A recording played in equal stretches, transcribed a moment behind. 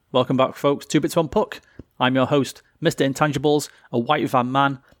Welcome back, folks. 2 Bits 1 Puck. I'm your host, Mr. Intangibles, a white van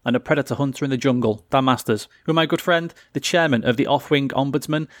man, and a predator hunter in the jungle, Dan Masters, who my good friend, the chairman of the Off-Wing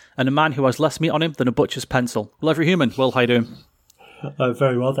Ombudsman, and a man who has less meat on him than a butcher's pencil. Will every human. Will, how you doing?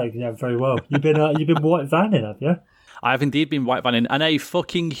 Very well, thank you. Yeah, very well. You've been white vanning, have you? I have indeed been white vanning, and a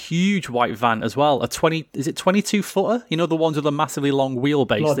fucking huge white van as well. Is it 22 footer? You know, the ones with a massively long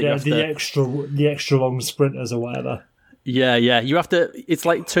wheelbase. Like that the extra long sprinters or whatever. Yeah. You have to. It's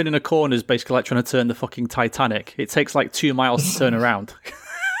like turning a corner is basically like trying to turn the fucking Titanic. It takes like 2 miles to turn around.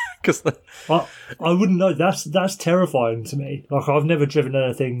 I wouldn't know. That's terrifying to me. Like, I've never driven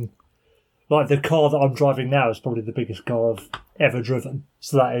anything. Like, the car that I'm driving now is probably the biggest car I've ever driven.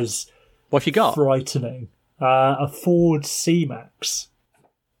 So that is what have you got? Frightening. A Ford C-Max.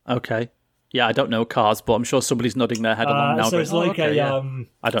 Okay. Yeah, I don't know cars, but I'm sure somebody's nodding their head along now. So it's like I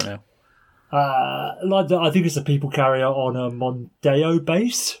don't know. I think it's a people carrier on a Mondeo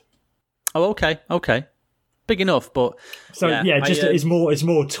base. Oh, okay. Big enough, but so it's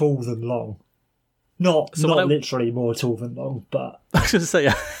more tall than long. Not literally more tall than long, but I was going to say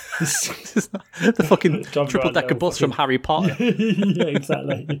the fucking triple decker bus from Harry Potter. Yeah,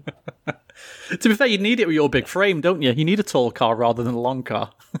 exactly. To be fair, you need it with your big frame, don't you? You need a tall car rather than a long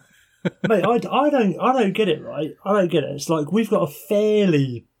car. Mate, I don't get it, right? I don't get it. It's like we've got a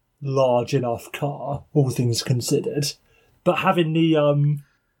fairly large enough car, all things considered, but having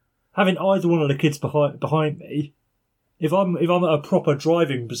either one of the kids behind me, if I'm at a proper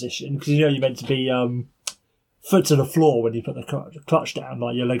driving position, because you're meant to be foot to the floor when you put the clutch down,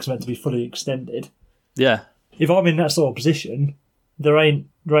 like your legs are meant to be fully extended. Yeah. If I'm in that sort of position, there ain't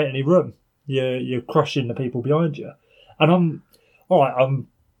any room. You're crushing the people behind you, and I'm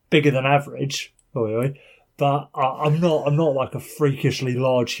bigger than average, but I'm not like a freakishly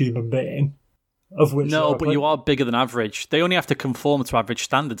large human being. Of which but you are bigger than average. They only have to conform to average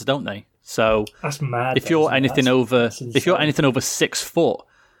standards, don't they? So that's mad. If you're anything over 6 foot,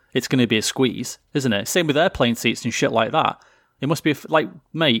 it's going to be a squeeze, isn't it? Same with airplane seats and shit like that. It must be like,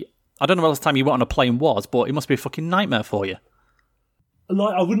 mate, I don't know what last time you went on a plane was, but it must be a fucking nightmare for you.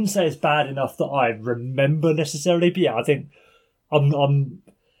 Like, I wouldn't say it's bad enough that I remember necessarily, but yeah, I think I'm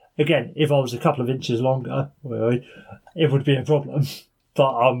again, if I was a couple of inches longer, it would be a problem.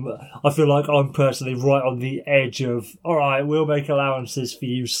 But I feel like I'm personally right on the edge of, all right, we'll make allowances for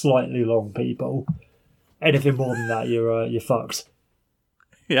you slightly long people. Anything more than that, you're fucked.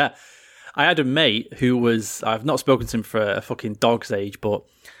 Yeah. I had a mate who was, I've not spoken to him for a fucking dog's age, but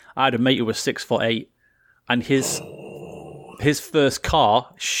I had a mate who was 6'8", and his first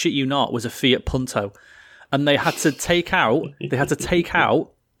car, shit you not, was a Fiat Punto. And they had to take out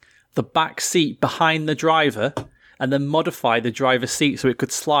the back seat behind the driver and then modify the driver's seat so it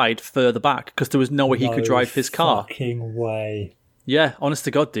could slide further back because there was no way he could drive his car. Fucking way. Yeah, honest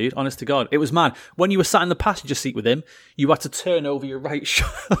to God, dude. Honest to God. It was mad. When you were sat in the passenger seat with him, you had to turn over your right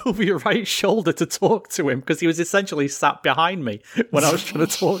shoulder to talk to him because he was essentially sat behind me when I was trying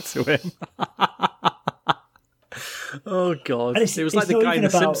to talk to him. Oh, God. It was like the guy in The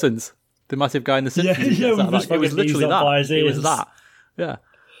Simpsons. The massive guy in The Simpsons. Yeah, it was literally that. It was that. Yeah.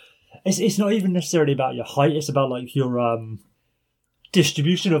 It's not even necessarily about your height. It's about like your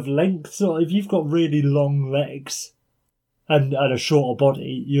distribution of length. So if you've got really long legs and a shorter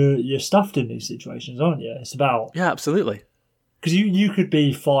body, you're stuffed in these situations, aren't you? It's about absolutely. Because you could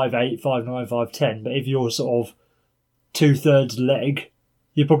be 5'8", 5'9", 5'10", but if you're sort of 2/3 leg,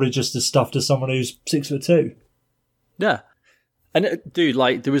 you're probably just as stuffed as someone who's 6'2". Yeah, and dude,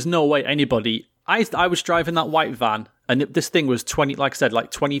 like there was no way anybody. I was driving that white van. And this thing was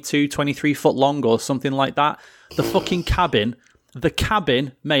 22, 23 foot long or something like that. The fucking cabin,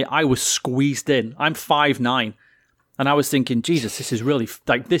 mate, I was squeezed in. I'm 5'9". And I was thinking, Jesus, this is really,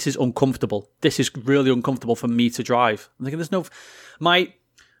 this is uncomfortable. This is really uncomfortable for me to drive. I'm thinking, there's no, my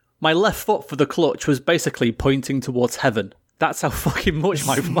left foot for the clutch was basically pointing towards heaven. That's how fucking much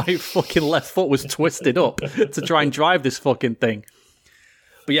my fucking left foot was twisted up to try and drive this fucking thing.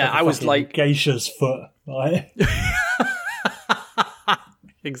 But yeah, I was like geisha's foot, right?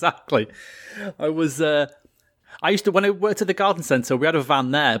 Exactly. I used to, when I worked at the garden centre, we had a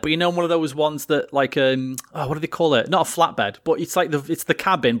van there, but one of those ones that like, what do they call it? Not a flatbed, but it's like it's the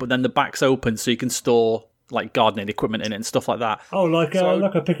cabin, but then the back's open so you can store like gardening equipment in it and stuff like that. Oh, like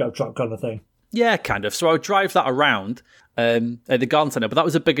a pickup truck kind of thing. Yeah, kind of. So I would drive that around at the garden centre, but that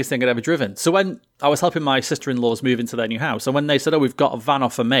was the biggest thing I'd ever driven. So when I was helping my sister-in-laws move into their new house, and when they said, oh, we've got a van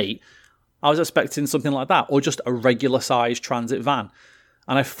off a mate, I was expecting something like that, or just a regular-sized transit van.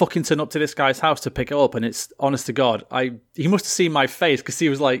 And I fucking turned up to this guy's house to pick it up, and it's, honest to God, he must have seen my face, because he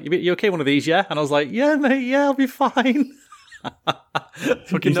was like, you okay, one of these, yeah? And I was like, yeah, mate, yeah, I'll be fine.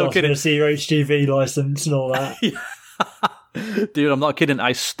 Fucking no kidding. To see your HGV license and all that. Dude, I'm not kidding.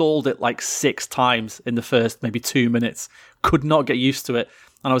 I stalled it like 6 times in the first maybe 2 minutes. Could not get used to it.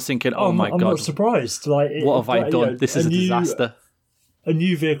 And I was thinking, oh my God. I'm not surprised. What have I done? This is a disaster. A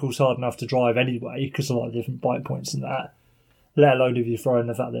new vehicle's hard enough to drive anyway, because of like different bike points and that. Let alone if you throw in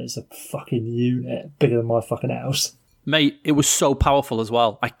the fact that it's a fucking unit bigger than my fucking house. Mate, it was so powerful as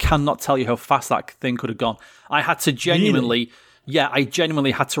well. I cannot tell you how fast that thing could have gone. I had to genuinely, I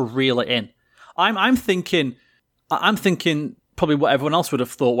genuinely had to reel it in. I'm thinking probably what everyone else would have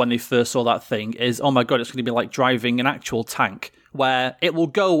thought when they first saw that thing is, oh my God, it's going to be like driving an actual tank where it will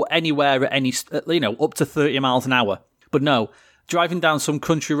go anywhere at any, up to 30 miles an hour. But no, driving down some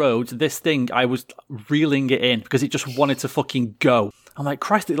country roads, this thing, I was reeling it in because it just wanted to fucking go. I'm like,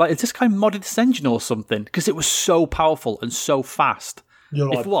 Christ, is this guy modded this engine or something? Because it was so powerful and so fast. You're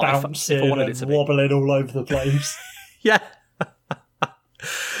like bouncing and wobbling all over the place. Yeah.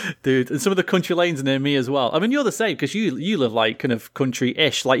 Dude, and some of the country lanes near me as well. I mean, you're the same because you live like kind of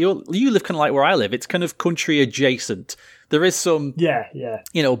country-ish. Like you live kind of like where I live. It's kind of country adjacent. There is some,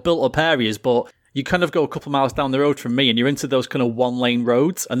 built up areas, but you kind of go a couple miles down the road from me and you're into those kind of 1-lane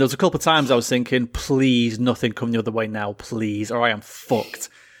roads. And there was a couple of times I was thinking, please, nothing come the other way now, please, or I am fucked.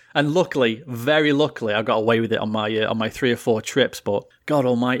 And luckily, very luckily, I got away with it on my 3 or 4 trips. But God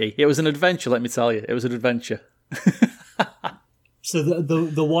Almighty, it was an adventure. Let me tell you, it was an adventure. So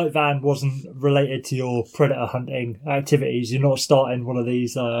the white van wasn't related to your predator hunting activities. You're not starting one of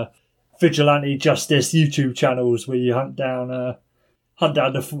these vigilante justice YouTube channels where you hunt down the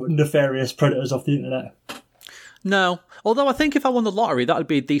nefarious predators off the internet. No, although I think if I won the lottery, that would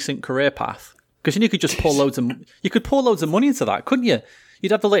be a decent career path because you could just pour loads of money into that, couldn't you?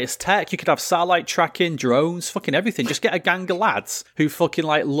 You'd have the latest tech. You could have satellite tracking, drones, fucking everything. Just get a gang of lads who fucking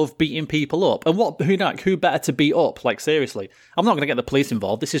like love beating people up. And who better to beat up? Like seriously, I'm not going to get the police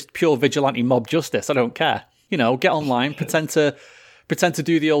involved. This is pure vigilante mob justice. I don't care. Get online, pretend to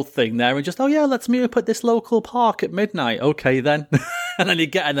do the old thing there, and just let's meet up at this local park at midnight. Okay then, and then you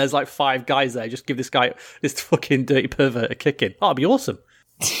get and there's like 5 guys there. Just give this fucking dirty pervert a kicking. Oh, that'd be awesome.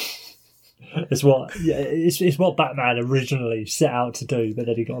 It's what Batman originally set out to do, but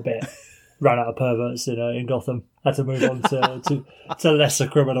then he got ran out of perverts in Gotham. Had to move on to lesser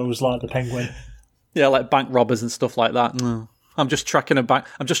criminals like the Penguin. Yeah, like bank robbers and stuff like that. No. I'm just tracking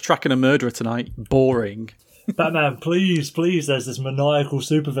a murderer tonight. Boring. Batman, please, there's this maniacal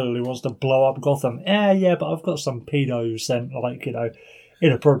supervillain who wants to blow up Gotham. Yeah, but I've got some pedo sent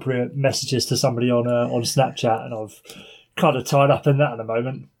inappropriate messages to somebody on Snapchat, and I've kind of tied up in that at the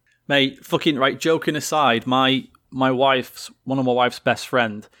moment. Mate, fucking right, joking aside, one of my wife's best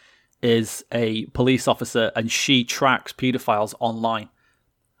friend is a police officer and she tracks pedophiles online.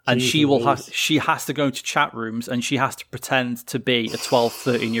 And she has to go into chat rooms and she has to pretend to be a 12,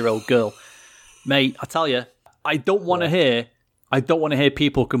 13-year-old girl. Mate, I tell you, I don't want to hear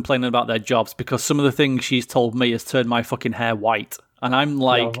people complaining about their jobs because some of the things she's told me has turned my fucking hair white. And I'm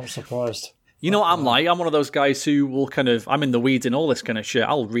like... I'm not surprised. You know what I'm like? I'm one of those guys who will I'm in the weeds in all this kind of shit.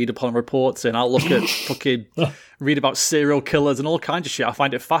 I'll read upon reports and I'll look at fucking, read about serial killers and all kinds of shit. I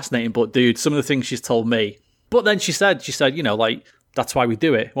find it fascinating. But dude, some of the things she's told me. But then she said, that's why we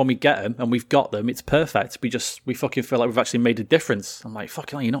do it. When we get them and we've got them, it's perfect. We fucking feel like we've actually made a difference. I'm like,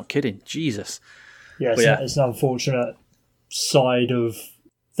 fucking hell, you're not kidding. Jesus. Yeah, it's an unfortunate side of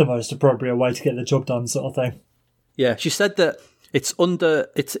the most appropriate way to get the job done sort of thing. Yeah, she said that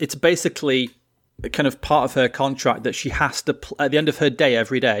it's basically kind of part of her contract that she has to, at the end of her day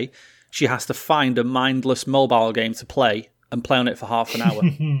every day, she has to find a mindless mobile game to play and play on it for half an hour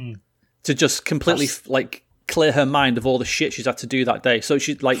to just completely clear her mind of all the shit she's had to do that day. So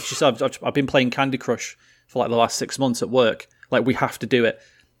she said, I've been playing Candy Crush for like the last 6 months at work. Like we have to do it.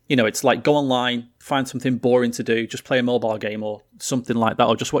 It's like go online, find something boring to do, just play a mobile game or something like that,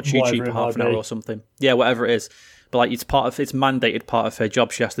 or just watch YouTube for half an hour or something. Yeah, whatever it is. But like it's mandated part of her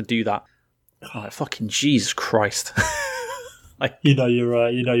job. She has to do that. Oh, fucking Jesus Christ! You're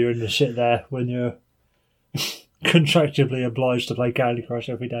in the shit there when you're contractually obliged to play Candy Crush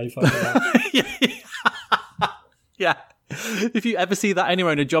every day. Yeah. If you ever see that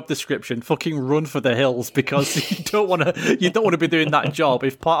anywhere in a job description, fucking run for the hills because you don't want to be doing that job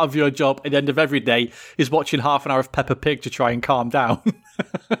if part of your job at the end of every day is watching half an hour of Peppa Pig to try and calm down.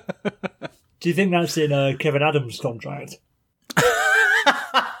 Do you think that's in Kevin Adams' contract?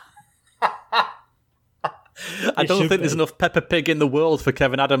 I don't think there's enough Peppa Pig in the world for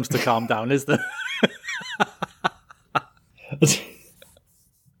Kevin Adams to calm down, is there?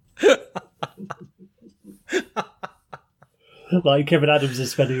 Like Kevin Adams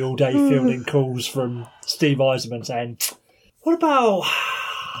is spending all day fielding calls from Steve Eisenman saying, What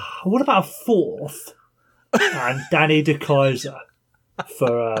about fourth and Danny De Kaiser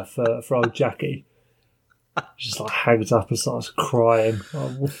for old Jackie? Just like hangs up and starts crying.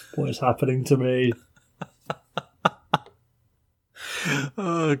 Oh, what is happening to me?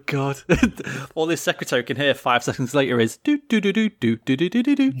 Oh God! All this secretary can hear 5 seconds later is do do do do do do do do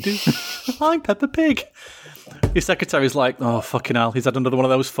do do. I'm Peppa Pig. His secretary's like, oh fucking hell! He's had another one of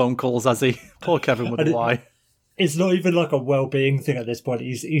those phone calls, has he? Poor Kevin would lie. It's not even like a well-being thing at this point.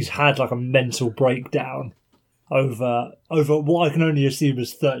 He's had like a mental breakdown over what I can only assume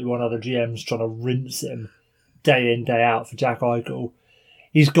is 31 other GMs trying to rinse him day in, day out for Jack Eichel.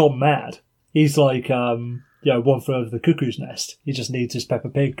 He's gone mad. He's like, one flew over the cuckoo's nest. He just needs his Peppa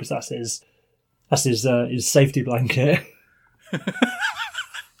Pig because that's his safety blanket.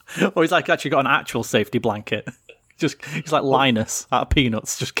 Or he's like actually got an actual safety blanket. He's like Linus out of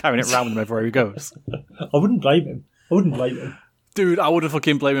Peanuts, just carrying it around with him everywhere he goes. I wouldn't blame him. Dude, I wouldn't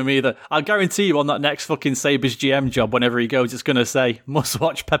fucking blame him either. I guarantee you on that next fucking Sabres GM job, whenever he goes, it's going to say, must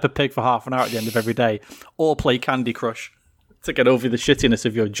watch Peppa Pig for half an hour at the end of every day, or play Candy Crush to get over the shittiness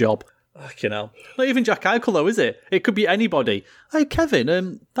of your job. Fucking hell. Not even Jack Eichel, though, is it? It could be anybody. Hey, Kevin,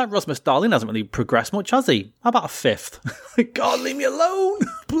 that Rasmus Dahlin hasn't really progressed much, has he? How about a fifth? God, leave me alone,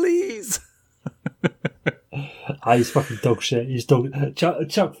 please. He's fucking dog shit. He's dog.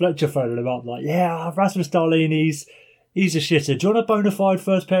 Chuck Fletcher phoning him up like, yeah, Rasmus Dahlin, he's a shitter. Do you want a bona fide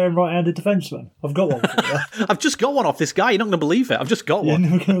first pairing right-handed defenseman? I've got one for you. I've just got one off this guy. You're not going to believe it. I've just got one.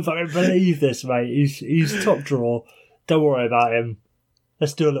 You're not going to fucking believe this, mate. He's top drawer. Don't worry about him.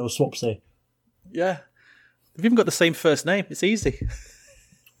 Let's do a little swapsy. Yeah. We've even got the same first name. It's easy.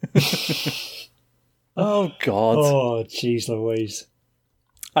 Oh, God. Oh, jeez Louise.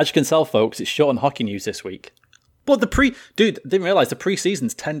 As you can tell, folks, it's short on hockey news this week. But didn't realise the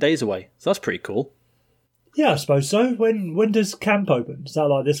pre-season's 10 days away. So that's pretty cool. Yeah, I suppose so. When does camp open? Is that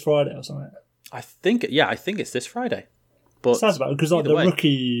like this Friday or something? I think it's this Friday. But sounds about it, because like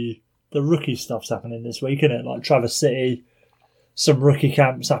the rookie stuff's happening this week, isn't it? Like Traverse City, some rookie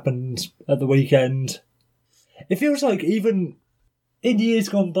camps happened at the weekend. It feels like even in years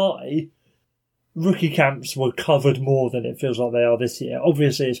gone by, rookie camps were covered more than it feels like they are this year.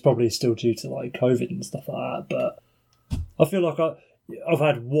 Obviously, it's probably still due to like COVID and stuff like that, but I feel like I've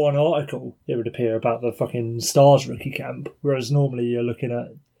had one article, it would appear, about the fucking Stars rookie camp, whereas normally you're looking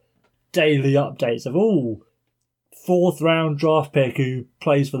at daily updates of, fourth round draft pick who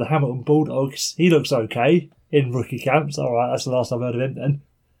plays for the Hamilton Bulldogs. He looks okay in rookie camps. All right, that's the last I've heard of him then.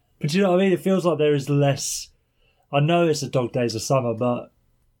 But you know what I mean? It feels like there is less. I know it's the dog days of summer, but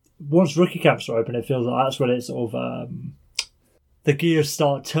once rookie camps are open, it feels like that's when it's sort of the gears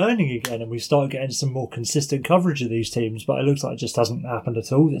start turning again, and we start getting some more consistent coverage of these teams. But it looks like it just hasn't happened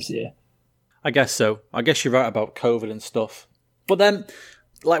at all this year. I guess so. I guess you're right about COVID and stuff. But then,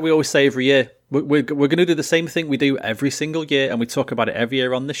 like we always say every year, we're going to do the same thing we do every single year, and we talk about it every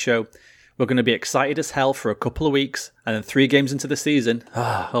year on the show. We're going to be excited as hell for a couple of weeks, and then 3 games into the season,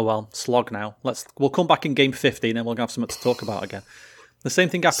 oh well, slog now. We'll come back in game 50, and then we'll have something to talk about again. The same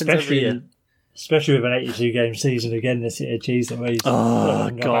thing happens every year. Especially with an 82-game season again this year. Jeez Louise. Oh,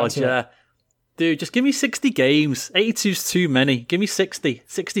 God, yeah. Dude, just give me 60 games. 82's too many. Give me 60.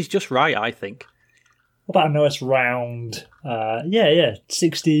 60's just right, I think. What about a nice round?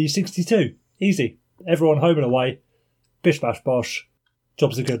 60, 62. Easy. Everyone home and away. Bish, bash, bosh.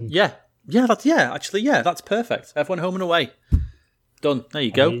 Jobs are good. Yeah, that's perfect. Everyone home and away. Done. There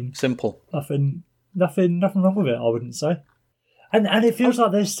you go. Simple. Nothing wrong with it, I wouldn't say. And it feels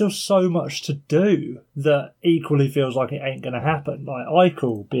like there's still so much to do that equally feels like it ain't going to happen. Like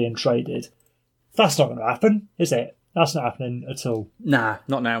Eichel being traded. That's not going to happen, is it? That's not happening at all. Nah,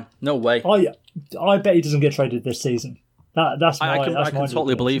 not now. No way. I bet he doesn't get traded this season. I can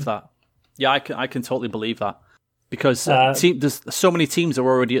totally believe that. Yeah, I can totally believe that. Because there's so many teams are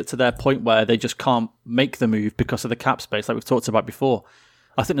already to their point where they just can't make the move because of the cap space, like we've talked about before.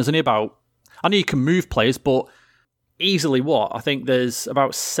 I think there's only I know you can move players, but easily I think there's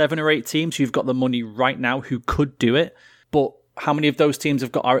about 7 or 8 teams who've got the money right now who could do it. But how many of those teams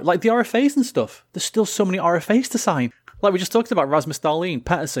have got, like the RFAs and stuff? There's still so many RFAs to sign. Like we just talked about Rasmus Dahlin,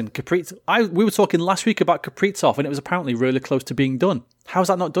 Pettersson, Kaprizov. We were talking last week about Kaprizov, and it was apparently really close to being done. How's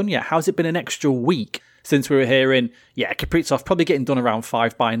that not done yet? How's it been an extra week since we were hearing, Kaprizov probably getting done around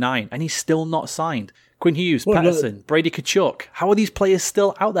 5/9, and he's still not signed? Quinn Hughes, Pettersson, Brady Tkachuk. How are these players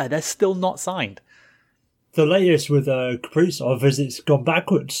still out there? They're still not signed. The latest with Kaprizov is it's gone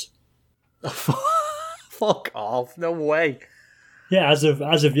backwards. Fuck off! No way. Yeah, as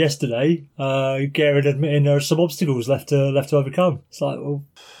of yesterday, Guerin admitting there are some obstacles left to overcome. It's like, well,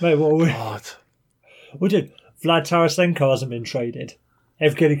 mate, what are we? God. We did Vlad Tarasenko hasn't been traded.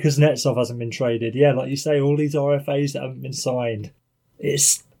 Evgeny Kuznetsov hasn't been traded. Yeah, like you say, all these RFAs that haven't been signed.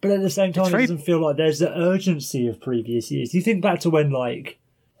 But at the same time, it doesn't feel like there's the urgency of previous years. You think back to when, like,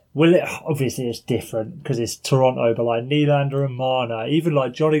 obviously it's different because it's Toronto, but like Nylander and Marner, even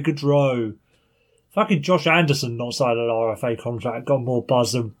like Johnny Gaudreau, fucking Josh Anderson not signed an RFA contract, got more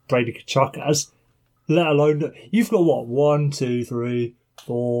buzz than Brady Tkachuk has. Let alone, you've got what, 1, 2, 3,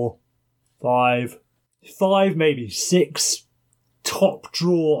 4, 5, maybe 6 top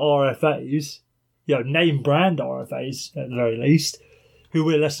draw RFAs, name brand RFAs at the very least, who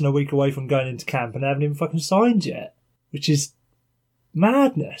we're less than a week away from going into camp and haven't even fucking signed yet, which is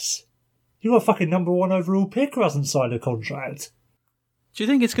madness. You got a fucking number 1 overall pick who hasn't signed a contract. Do you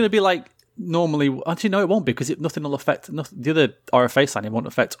think it's going to be like normally? Actually, no, it won't, because nothing will affect the other RFA signing. Won't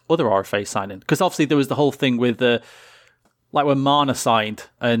affect other RFA signing, because obviously there was the whole thing with like when Marner signed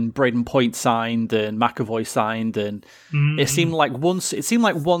and Braden Point signed and McAvoy signed, and it seemed like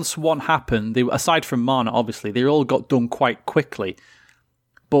once one happened, aside from Marner, obviously they all got done quite quickly.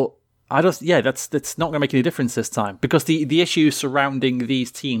 But that's not going to make any difference this time, because the issues surrounding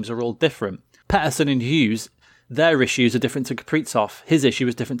these teams are all different. Pettersson and Hughes, their issues are different to Kaprizov. His issue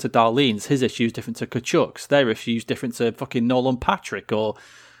is different to Darlene's. His issue is different to Kachuk's. Their issue is different to fucking Nolan Patrick. Or,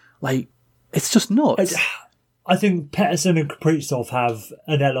 like, it's just nuts. I think Pettersson and Kaprizov have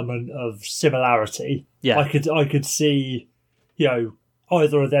an element of similarity. Yeah. I could see,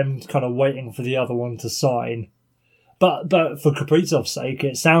 either of them kind of waiting for the other one to sign. But for Kaprizov's sake,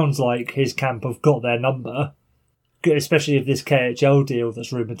 it sounds like his camp have got their number, especially if this KHL deal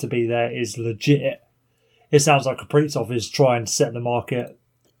that's rumoured to be there is legit. It sounds like Kaprizov is trying to set the market,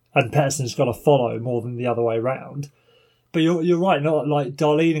 and Pettersson's got to follow more than the other way round. But you're right, not like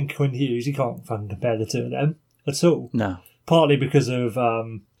Darlene and Quinn Hughes, you can't fucking compare the two of them at all. No. Partly because of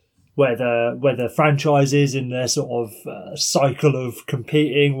where the franchise is in their sort of cycle of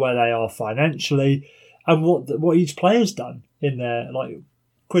competing, where they are financially, and what each player's done in there. Like,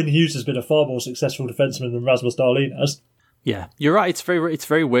 Quinn Hughes has been a far more successful defenseman than Rasmus Dahlin has. Yeah, you're right. It's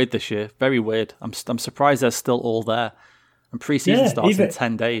very weird this year. Very weird. I'm surprised they're still all there. And pre-season starts in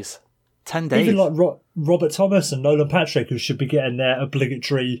 10 days. 10 days. Even like Robert Thomas and Nolan Patrick, who should be getting their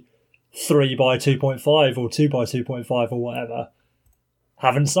obligatory 3 by 2.5 or 2 by 2.5 or whatever,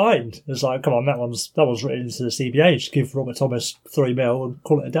 haven't signed. It's like, come on, that was written into the CBA. Just give Robert Thomas $3 million and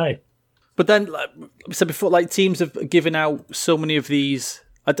call it a day. But then, like I said before, like, teams have given out so many of these.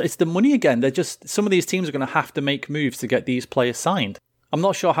 It's the money again. Some of these teams are going to have to make moves to get these players signed. I'm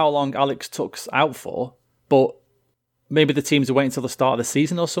not sure how long Alex Tuch's out for, but maybe the teams are waiting until the start of the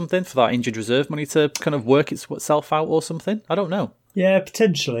season or something for that injured reserve money to kind of work itself out or something. I don't know. Yeah,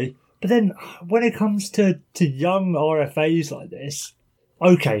 potentially. But then when it comes to young RFAs like this,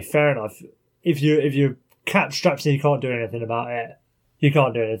 okay, fair enough. If you're cap strapped and you can't do anything about it, you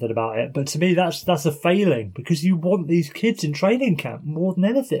can't do anything about it. But to me, that's a failing, because you want these kids in training camp more than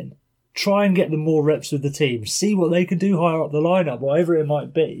anything. Try and get them more reps with the team. See what they can do higher up the lineup, whatever it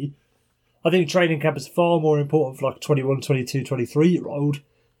might be. I think training camp is far more important for like a 21, 22, 23-year-old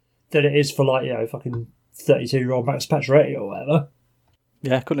than it is for like, fucking 32-year-old Max Pacioretty or whatever.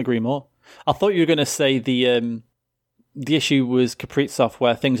 Yeah, I couldn't agree more. I thought you were going to say the issue was Kaprizov,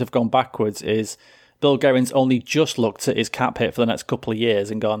 where things have gone backwards, is Bill Guerin's only just looked at his cap hit for the next couple of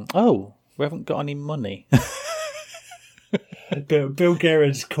years and gone, oh, we haven't got any money. Bill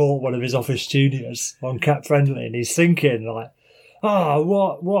Guerin's caught one of his office juniors on Cap Friendly, and he's thinking like,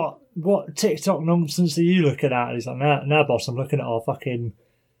 what TikTok nonsense are you looking at? And he's like, nah, boss, I'm looking at our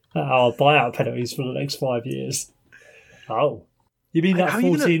buyout penalties for the next 5 years. Oh, you mean that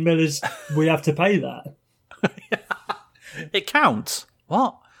 14 mil is we have to pay that? It counts.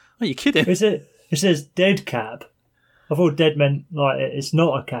 What? Are you kidding? It says dead cap. I thought dead meant like it's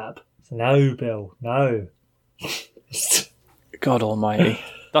not a cap. No, Bill, no. God almighty.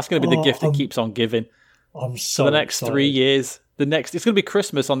 That's going to be the gift that keeps on giving. I'm so for the next excited. 3 years. It's going to be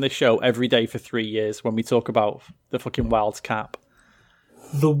Christmas on this show every day for 3 years when we talk about the fucking Wild's cap.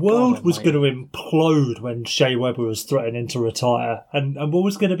 The world was going to implode when Shea Weber was threatening to retire. And what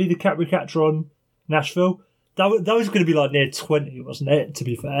was going to be the cap recapture on Nashville? That was going to be like near 20, wasn't it, to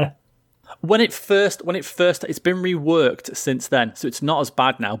be fair? When it first, it's been reworked since then, so it's not as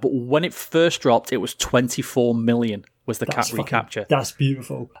bad now. But when it first dropped, it was 24 million was the cap recapture. That's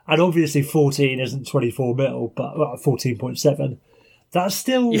beautiful. And obviously 14 isn't 24 mil, but 14.7. That's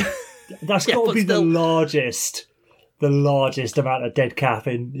still, that's got to be the largest amount of dead cap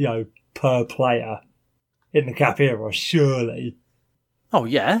in, per player in the cap era, surely. Oh,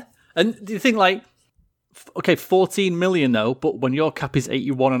 yeah. And do you think, like, okay, 14 million though, but when your cap is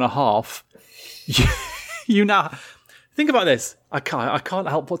 81.5, You now think about this. I can't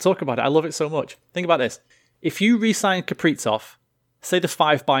help but talk about it. I love it so much. Think about this. If you re-sign Kaprizov, say the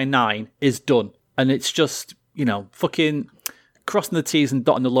 5x9 is done, and it's just, fucking crossing the T's and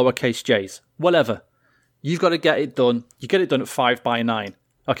dotting the lowercase J's, whatever. You've got to get it done. You get it done at 5x9.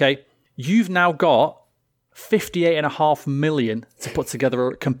 Okay? You've now got 58.5 million to put together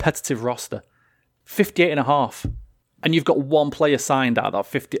a competitive roster. 58.5. And you've got one player signed out of that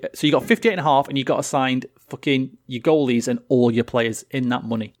 50. So you got 58.5 and you got assigned fucking your goalies and all your players in that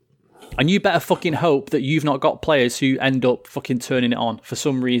money. And you better fucking hope that you've not got players who end up fucking turning it on for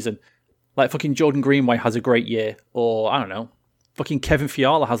some reason. Like fucking Jordan Greenway has a great year. Or, I don't know, fucking Kevin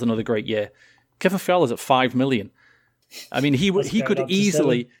Fiala has another great year. Kevin Fiala's at 5 million. I mean, he could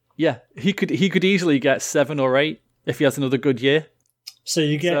easily... Yeah, he could easily get 7 or 8 if he has another good year. So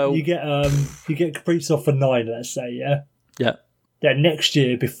you get Kaprizov for 9, let's say, yeah? Yeah. Then next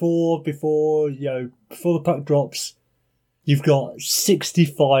year, before the puck drops, you've got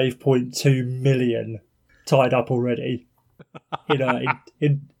 65.2 million tied up already.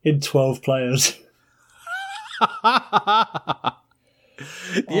 In 12 players. The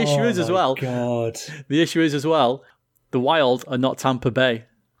issue is as well. God. The issue is as well. The Wild are not Tampa Bay.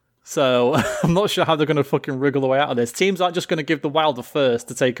 So I'm not sure how they're going to fucking wriggle the way out of this. Teams aren't just going to give the Wild the first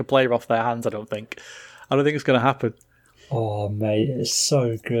to take a player off their hands, I don't think. I don't think it's going to happen. Oh, mate, it's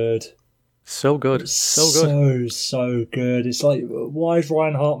so good. So good. So good. So good. It's like, why is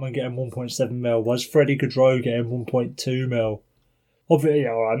Ryan Hartman getting 1.7 mil? Why is Freddie Gaudreau getting 1.2 mil? Obviously,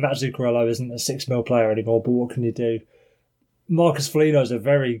 all right, Matt Zuccarello isn't a 6 mil player anymore, but what can you do? Marcus Foligno's a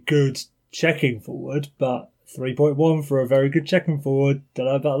very good checking forward, but 3.1 for a very good checking forward. Don't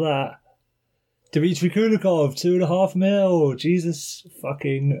know about that. Dmitry Kulikov, 2.5 mil. Jesus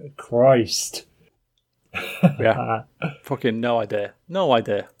fucking Christ. Yeah. Fucking no idea. No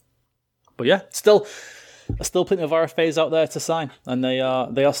idea. But yeah, still plenty of RFAs out there to sign. And they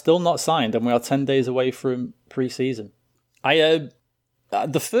are still not signed, and we are 10 days away from pre-season. The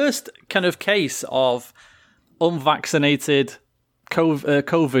first kind of case of unvaccinated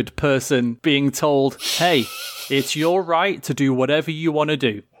COVID person being told, hey, it's your right to do whatever you want to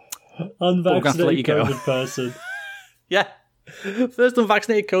do. Unvaccinated COVID person. Yeah. First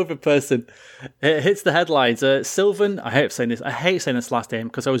unvaccinated COVID person. It hits the headlines. Sylvain, I hate saying this last name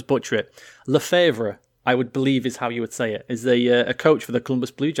because I always butcher it. Lefebvre, I would believe is how you would say it, is a coach for the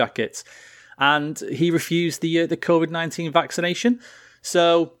Columbus Blue Jackets. And he refused the COVID-19 vaccination.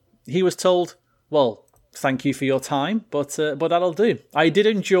 So he was told, well, thank you for your time, but that'll do. I did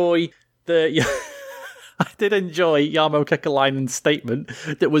enjoy Jarmo Kekalainen's statement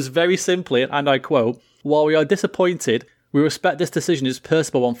that was very simply, and I quote, "While we are disappointed, we respect this decision as a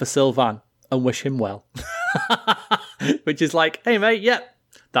personal one for Sylvain and wish him well." Which is like, hey mate, yep,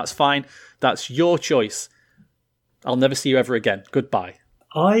 that's fine. That's your choice. I'll never see you ever again. Goodbye.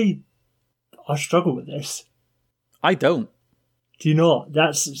 I struggle with this. I don't. Do you not?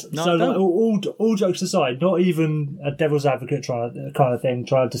 That's no, so. Like, all jokes aside, not even a devil's advocate trying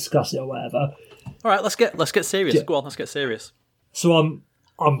to discuss it or whatever. All right, let's get serious. Yeah. Go on, let's get serious. So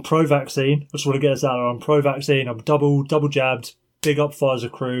I'm pro-vaccine. I just want to get us out there. I'm pro-vaccine. I'm double jabbed. Big up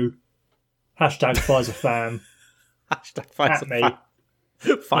Pfizer crew. Hashtag Pfizer fan. Hashtag Pfizer me.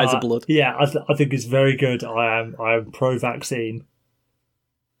 Fan. Pfizer blood. Yeah, I think it's very good. I am pro-vaccine,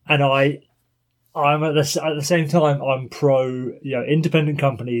 and I'm at the same time I'm pro independent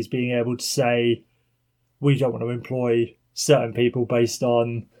companies being able to say we don't want to employ certain people based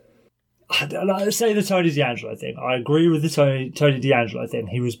on, like, say, the Tony D'Angelo thing. I agree with the Tony D'Angelo thing.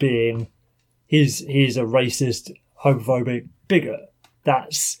 He's a racist, homophobic bigot.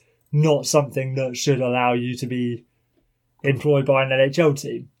 That's not something that should allow you to be employed by an NHL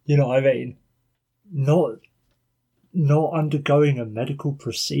team. You know what I mean? Not undergoing a medical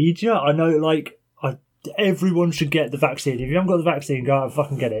procedure. I know, like, everyone should get the vaccine. If you haven't got the vaccine, go out and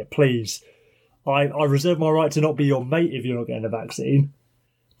fucking get it, please. I reserve my right to not be your mate if you're not getting the vaccine.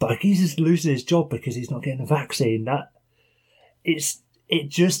 But he's just losing his job because he's not getting the vaccine. It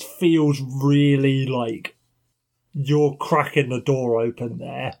just feels really like you're cracking the door open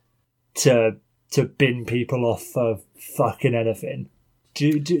there to bin people off for fucking anything. Do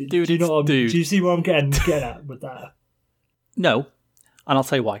you know do you see what I'm getting at with that? No. And I'll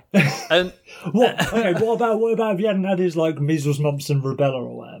tell you why. What? Okay, what about if he hadn't had his like measles, mumps, and rubella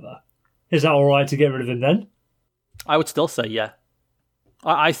or whatever? Is that all right to get rid of him then? I would still say yeah.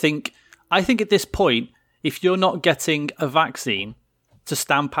 I think at this point, if you're not getting a vaccine to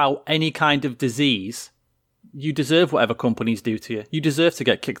stamp out any kind of disease, you deserve whatever companies do to you. You deserve to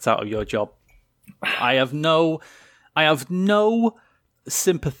get kicked out of your job. I have no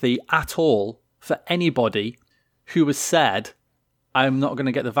sympathy at all for anybody who has said, I'm not going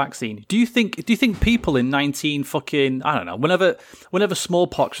to get the vaccine. Do you think people in 19 fucking, I don't know, whenever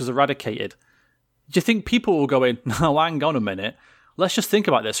smallpox was eradicated, do you think people will go in, no, hang on a minute, let's just think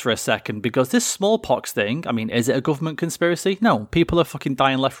about this for a second, because this smallpox thing, I mean, is it a government conspiracy? No, people are fucking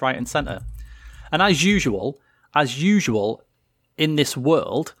dying left, right and centre. And as usual, in this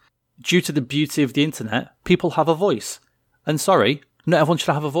world, due to the beauty of the internet, people have a voice. And sorry, not everyone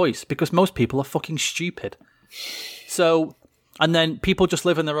should have a voice, because most people are fucking stupid. So, and then people just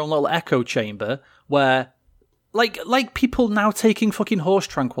live in their own little echo chamber where, like people now taking fucking horse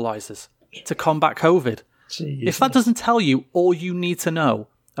tranquilizers to combat COVID. Jesus. If that doesn't tell you all you need to know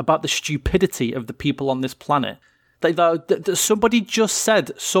about the stupidity of the people on this planet, that somebody just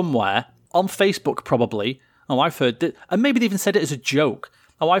said somewhere, on Facebook probably, oh, I've heard that, and maybe they even said it as a joke,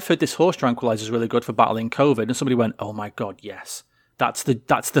 oh, I've heard this horse tranquilizer is really good for battling COVID, and somebody went, oh my God, yes, that's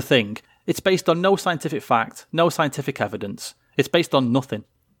the thing. It's based on no scientific fact, no scientific evidence. It's based on nothing.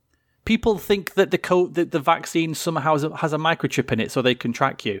 People think that the vaccine somehow has a microchip in it so they can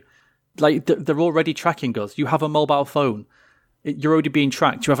track you. Like, they're already tracking us. You have a mobile phone. You're already being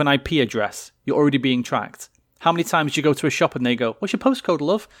tracked. You have an IP address. You're already being tracked. How many times do you go to a shop and they go, what's your postcode,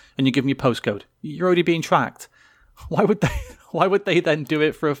 love? And you give them your postcode. You're already being tracked. Why would they then do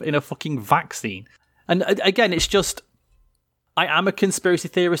it in a fucking vaccine? And again, it's just, I am a conspiracy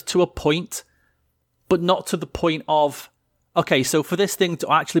theorist to a point, but not to the point of, okay, so for this thing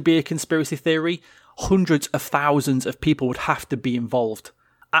to actually be a conspiracy theory, hundreds of thousands of people would have to be involved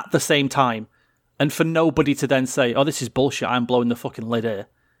at the same time. And for nobody to then say, oh, this is bullshit, I'm blowing the fucking lid here.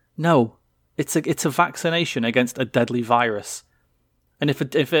 No, it's a vaccination against a deadly virus. And if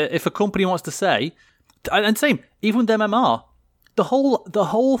a company wants to say, and same, even with MMR, the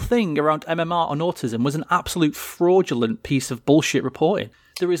whole thing around MMR on autism was an absolute fraudulent piece of bullshit reporting.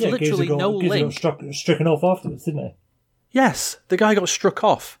 There is literally no link. Stricken off afterwards, didn't they? Yes, the guy got struck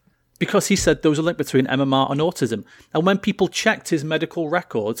off because he said there was a link between MMR and autism. And when people checked his medical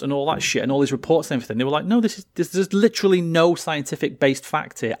records and all that shit and all his reports and everything, they were like, no, there's literally no scientific based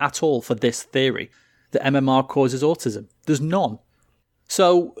fact here at all for this theory that MMR causes autism. There's none.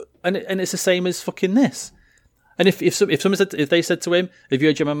 So, and it's the same as fucking this. And if they said to him, have you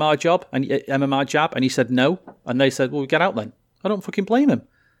had your MMR jab, and he said no, and they said, well, get out then. I don't fucking blame him.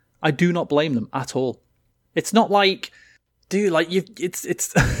 I do not blame them at all. It's not like, dude, like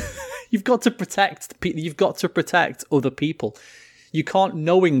it's you've got to protect other people. You can't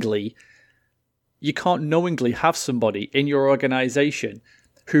knowingly have somebody in your organization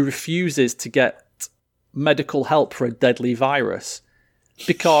who refuses to get medical help for a deadly virus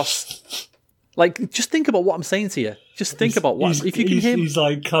because, like, just think about what I'm saying to you. Just think about what if you can hear. He's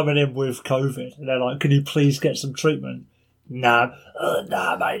like coming in with COVID, and they're like, "Can you please get some treatment?" Nah,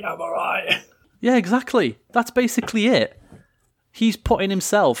 mate, I'm alright. Yeah, exactly. That's basically it. He's putting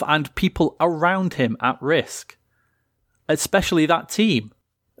himself and people around him at risk, especially that team.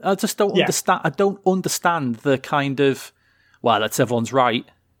 I just don't understand. I don't understand the kind of, well, that's everyone's right.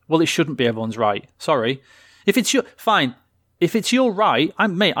 Well, it shouldn't be everyone's right. Sorry. If it's your right,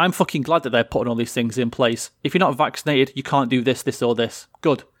 I'm fucking glad that they're putting all these things in place. If you're not vaccinated, you can't do this, this, or this.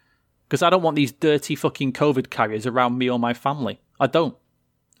 Good. Because I don't want these dirty fucking COVID carriers around me or my family. I don't.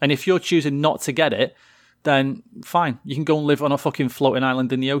 And if you're choosing not to get it, then fine. You can go and live on a fucking floating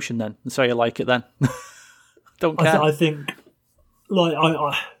island in the ocean then. And so you like it then. Don't care. I think, like,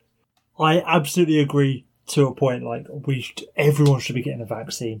 I absolutely agree to a point. Like, everyone should be getting a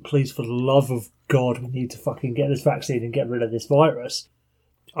vaccine. Please, for the love of God, we need to fucking get this vaccine and get rid of this virus.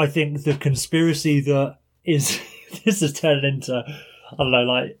 I think the conspiracy that is, this is turning into, I don't know,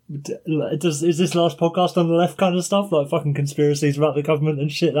 like, is this last podcast on the left kind of stuff? Like fucking conspiracies about the government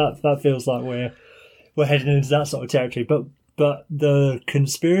and shit? That feels like we're heading into that sort of territory. But the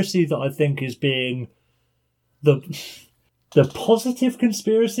conspiracy that I think is being the positive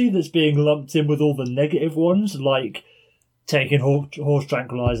conspiracy that's being lumped in with all the negative ones, like taking horse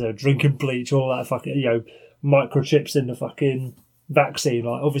tranquilizer, drinking bleach, all that fucking, microchips in the fucking vaccine,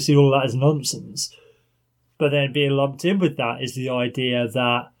 like, obviously all that is nonsense. But then being lumped in with that is the idea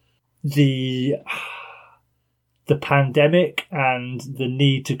that the pandemic and the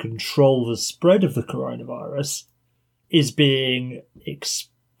need to control the spread of the coronavirus is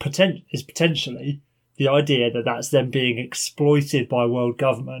potentially the idea that that's then being exploited by world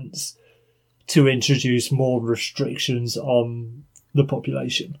governments to introduce more restrictions on the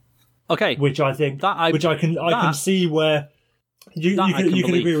population. Okay, which I think I can see where you can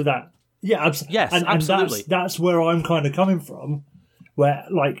agree with that. Yeah, absolutely. Yes, absolutely. And that's where I'm kind of coming from. Where,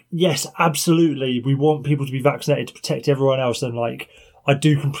 like, yes, absolutely, we want people to be vaccinated to protect everyone else, and, like, I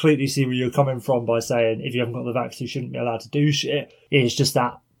do completely see where you're coming from by saying if you haven't got the vaccine, you shouldn't be allowed to do shit. It's just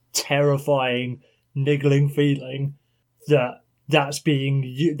that terrifying, niggling feeling that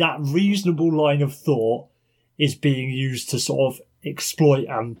that reasonable line of thought is being used to sort of exploit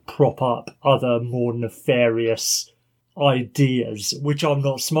and prop up other more nefarious ideas, which I'm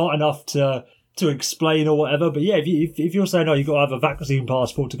not smart enough to explain or whatever. But yeah, if you're saying, oh, you've got to have a vaccine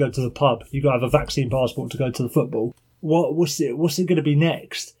passport to go to the pub, you've got to have a vaccine passport to go to the football, what's it going to be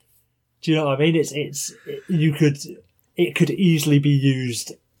next? Do you know what I mean? It could easily be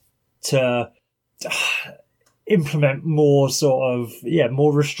used to implement more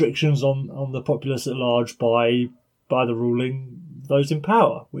more restrictions on the populace at large by the ruling those in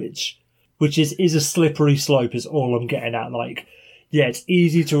power, which is a slippery slope is all I'm getting at. Like, yeah, it's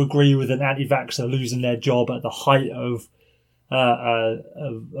easy to agree with an anti-vaxxer losing their job at the height of a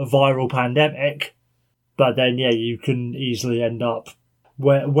viral pandemic, but then yeah, you can easily end up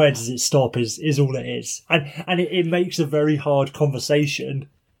where does it stop is all it is, and it makes a very hard conversation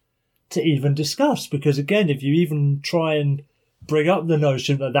to even discuss, because again, if you even try and bring up the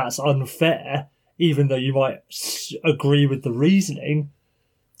notion that that's unfair, even though you might agree with the reasoning,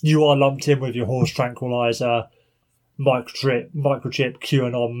 you are lumped in with your horse tranquilizer, microchip,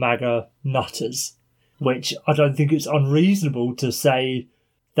 QAnon, MAGA nutters, which I don't think it's unreasonable to say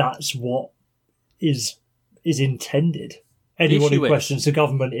that's what is intended. Anyone who questions the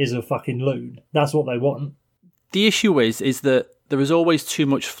government is a fucking loon. That's what they want. The issue is that there is always too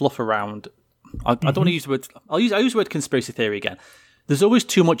much fluff around. I don't want to use the word. I use the word conspiracy theory again. There's always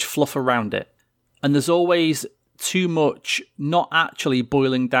too much fluff around it, and there's always too much not actually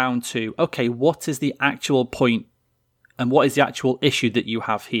boiling down to, okay, what is the actual point and what is the actual issue that you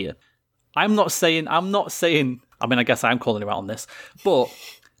have here? I'm not saying, I mean, I guess I'm calling you out on this, but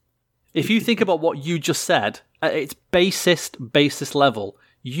if you think about what you just said, at its basest level,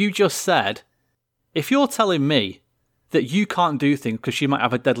 you just said, if you're telling me that you can't do things because you might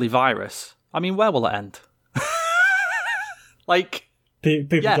have a deadly virus, I mean, where will it end? Like,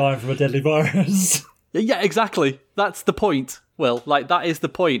 people dying from a deadly virus. Yeah, exactly. That's the point, Will. Like, that is the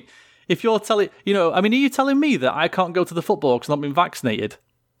point. If you're telling, are you telling me that I can't go to the football because I've not been vaccinated?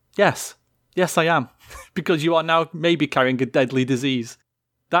 Yes. Yes, I am. Because you are now maybe carrying a deadly disease.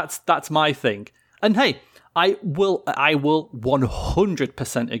 That's my thing. And hey, I will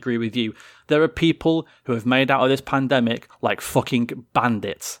 100% agree with you. There are people who have made out of this pandemic like fucking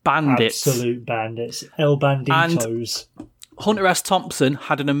bandits. Absolute bandits. El Banditos. And Hunter S. Thompson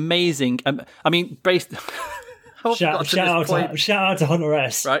had an amazing... shout out to Hunter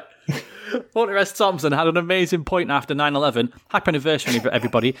S. Right. Hunter S. Thompson had an amazing point after 9/11. Happy anniversary,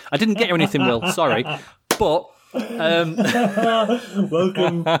 everybody. I didn't get you anything, Will. Sorry. But... welcome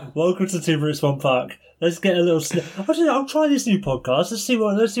to 2 Minutes 1 Park. Let's get a little I'll try this new podcast. Let's see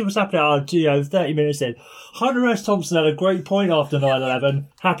what's happening. 30 minutes in. Hunter S. Thompson had a great point after 9/11.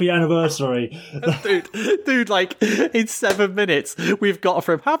 Happy anniversary. Dude, like, in 7 minutes, we've got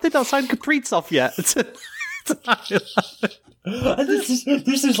from, have they not signed Kaprizov yet? And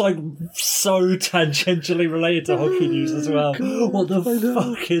this is like so tangentially related to hockey news as well. What the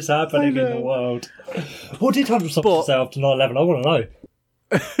fuck is happening in the world? What did Hunter Thompson say after 9/11? I want to know.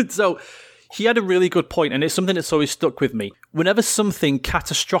 So, he had a really good point, and it's something that's always stuck with me. Whenever something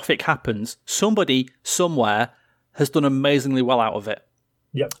catastrophic happens, somebody, somewhere, has done amazingly well out of it.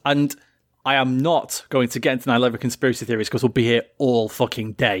 Yep. And I am not going to get into 9/11 conspiracy theories because we'll be here all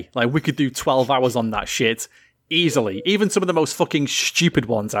fucking day. Like, we could do 12 hours on that shit easily. Even some of the most fucking stupid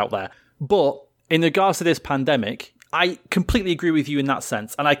ones out there. But in regards to this pandemic, I completely agree with you in that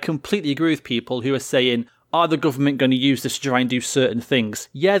sense. And I completely agree with people who are saying, are the government going to use this to try and do certain things?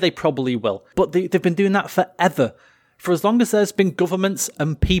 Yeah, they probably will. But they've been doing that forever. For as long as there's been governments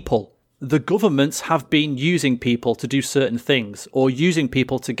and people, the governments have been using people to do certain things, or using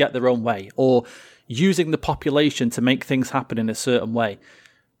people to get their own way, or using the population to make things happen in a certain way.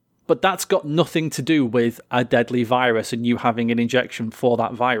 But that's got nothing to do with a deadly virus and you having an injection for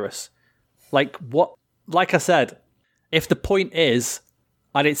that virus. Like I said, if the point is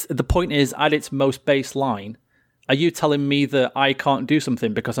at its most baseline, are you telling me that I can't do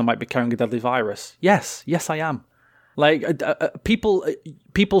something because I might be carrying a deadly virus? Yes, I am. Like, people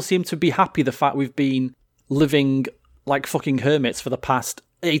seem to be happy the fact we've been living like fucking hermits for the past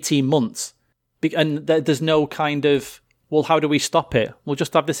 18 months. And there's no kind of, well, how do we stop it? We'll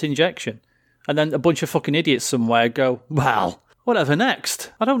just have this injection. And then a bunch of fucking idiots somewhere go, well, whatever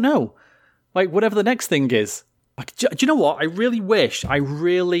next? I don't know. Like, whatever the next thing is. Like, do you know what? I really wish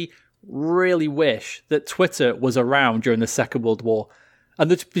that Twitter was around during the Second World War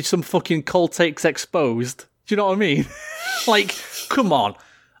and there'd be some fucking cold takes exposed. Do you know what I mean? Like, come on.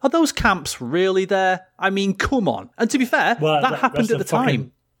 Are those camps really there? I mean, come on. And to be fair, that happened at the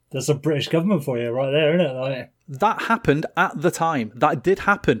time. There's a British government for you right there, isn't it? Like, that happened at the time. That did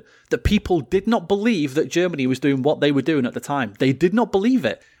happen. That people did not believe that Germany was doing what they were doing at the time. They did not believe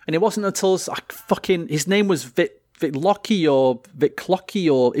it. And it wasn't until his name was Witkowski or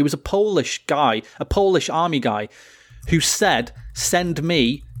Witkowski, or it was a Polish guy, a Polish army guy, who said, send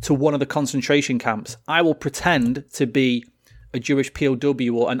me to one of the concentration camps. I will pretend to be a Jewish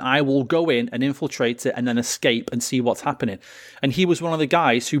POW, and I will go in and infiltrate it and then escape and see what's happening. And he was one of the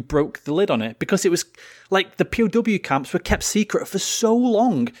guys who broke the lid on it, because it was like the POW camps were kept secret for so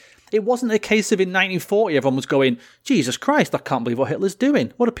long. It wasn't a case of in 1940 everyone was going, Jesus Christ, I can't believe what Hitler's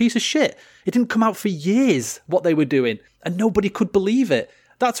doing. What a piece of shit. It didn't come out for years what they were doing, and nobody could believe it.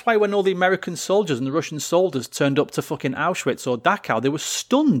 That's why when all the American soldiers and the Russian soldiers turned up to fucking Auschwitz or Dachau, they were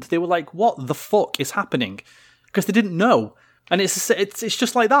stunned. They were like, what the fuck is happening? Because they didn't know. And it's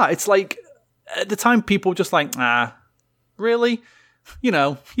just like that. It's like, at the time, people were just like, really? You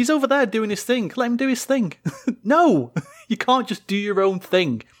know, he's over there doing his thing. Let him do his thing. No, you can't just do your own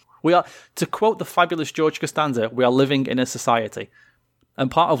thing. We are, to quote the fabulous George Costanza, we are living in a society. And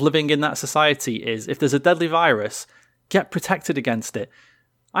part of living in that society is, if there's a deadly virus, get protected against it.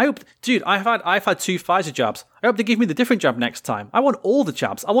 I hope, dude, I've had 2 Pfizer jabs. I hope they give me the different jab next time. I want all the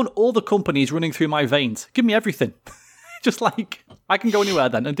jabs. I want all the companies running through my veins. Give me everything. Just like, I can go anywhere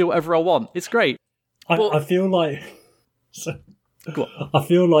then and do whatever I want. It's great. I feel like... Go on. I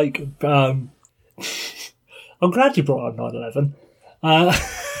feel like... I'm glad you brought up 9/11. And...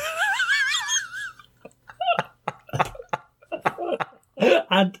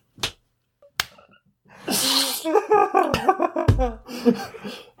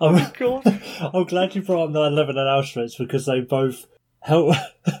 I'm glad you brought up 9/11 and Auschwitz, because they both help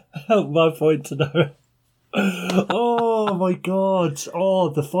my point to know. Oh my god. Oh,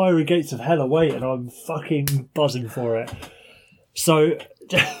 the fiery gates of hell await, and I'm fucking buzzing for it. So,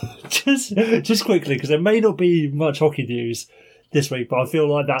 just quickly, because there may not be much hockey news this week, but I feel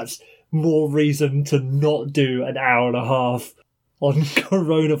like that's more reason to not do an hour and a half on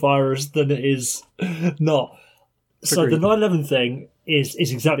coronavirus than it is not. So the 9/11 thing is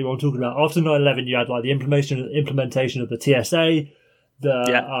exactly what I'm talking about. After 9/11, you had like the implementation of the TSA,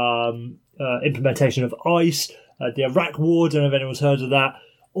 the implementation of ICE, the Iraq War. Don't know if anyone's heard of that.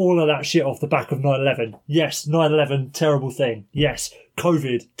 All of that shit off the back of 9/11. Yes, 9/11, terrible thing. Yes,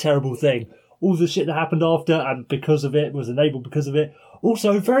 COVID, terrible thing. All the shit that happened after and because of it, was enabled because of it.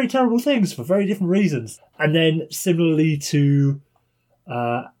 Also, very terrible things for very different reasons. And then, similarly to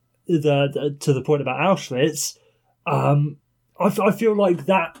the point about Auschwitz, I feel like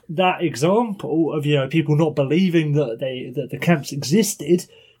that example of, you know, people not believing that the camps existed,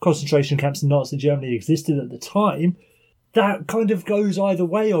 concentration camps in Nazi Germany existed at the time, that kind of goes either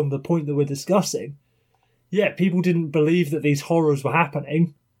way on the point that we're discussing. Yeah, people didn't believe that these horrors were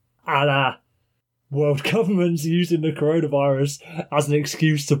happening, and world governments using the coronavirus as an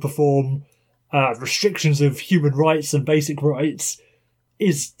excuse to perform restrictions of human rights and basic rights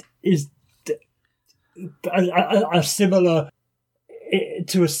is a similar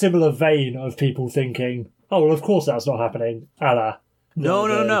to a similar vein of people thinking, oh well, of course that's not happening.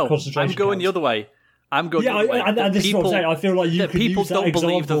 No. I'm going the other way. I'm going the other way. And this is what I'm saying. I feel like you could use that people don't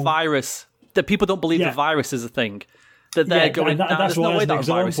believe the virus. That people don't believe the virus is a thing. That they're going, there's no way that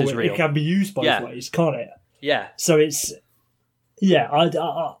virus is real. It can be used both ways, can't it? Yeah. So it's... Yeah,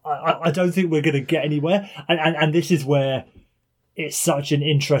 I don't think we're going to get anywhere. And this is where it's such an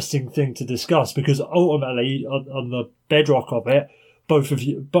interesting thing to discuss, because ultimately, on the bedrock of it, both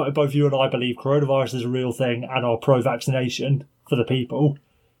you and I believe coronavirus is a real thing and are pro-vaccination for the people.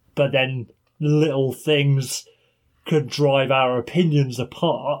 But then little things could drive our opinions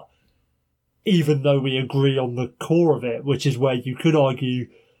apart, even though we agree on the core of it, which is where you could argue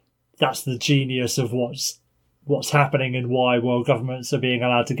that's the genius of what's happening and why world governments are being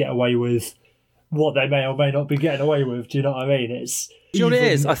allowed to get away with what they may or may not be getting away with. Do you know what I mean? It's do you know what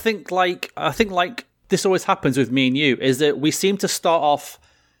it is? I think like this always happens with me and you, is that we seem to start off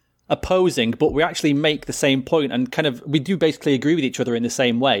opposing, but we actually make the same point, and kind of we do basically agree with each other in the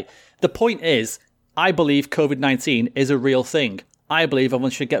same way. The point is, I believe COVID-19 is a real thing. I believe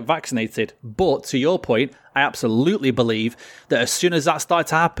everyone should get vaccinated. But to your point, I absolutely believe that as soon as that started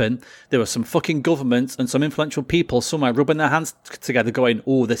to happen, there were some fucking governments and some influential people somewhere rubbing their hands together going,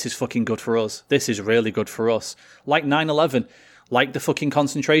 oh, this is fucking good for us. This is really good for us. Like 9/11, like the fucking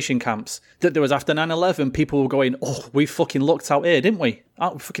concentration camps. That there was after 9/11, people were going, oh, we fucking looked out here, didn't we?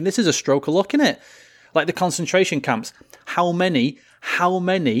 Oh, fucking, this is a stroke of luck, innit? Like the concentration camps. How many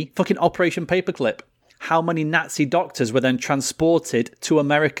fucking Operation Paperclip? how many Nazi doctors were then transported to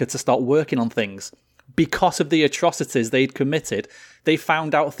America to start working on things. Because of the atrocities they'd committed, they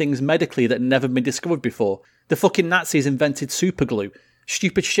found out things medically that had never been discovered before. The fucking Nazis invented superglue.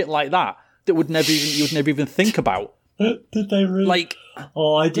 Stupid shit like that you would never even think about. Did they really? Like,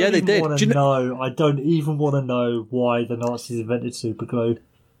 oh, I don't even want to you know. I don't even want to know why the Nazis invented superglue.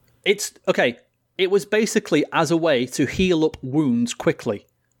 It's okay. It was basically as a way to heal up wounds quickly,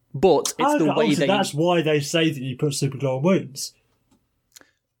 but it's the way that's why they say that you put superglue on wounds.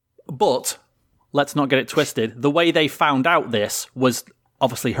 But let's not get it twisted. The way they found out this was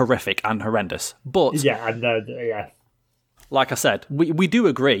obviously horrific and horrendous. But yeah, I know. Yeah. Like I said, we do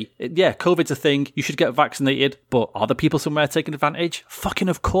agree. Yeah, COVID's a thing. You should get vaccinated. But are the people somewhere taking advantage? Fucking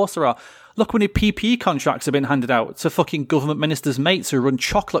of course there are. Look, when the PPE contracts have been handed out to fucking government ministers' mates who run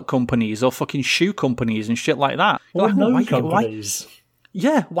chocolate companies or fucking shoe companies and shit like that. Or like, no companies.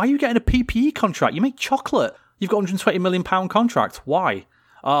 Why are you getting a PPE contract? You make chocolate. You've got £120 million contract. Why?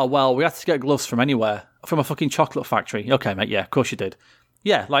 Oh, well, we had to get gloves from anywhere. From a fucking chocolate factory. Okay, mate, yeah, of course you did.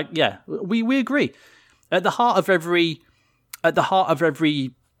 Yeah, we agree. At the heart of every,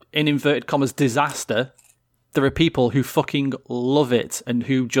 in inverted commas, disaster, there are people who fucking love it and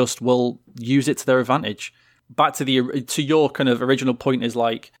who just will use it to their advantage. Back to your kind of original point is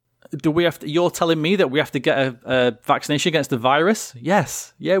like, do we have to, you're telling me that we have to get a vaccination against the virus?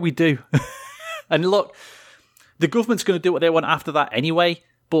 Yes. Yeah, we do. And look, the government's going to do what they want after that anyway,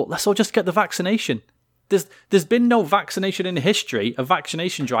 but let's all just get the vaccination. There's been no vaccination in history, a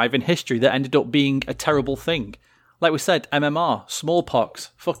vaccination drive in history that ended up being a terrible thing. Like we said, MMR,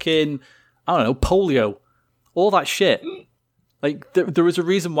 smallpox, fucking, I don't know, polio, all that shit. Like, there was a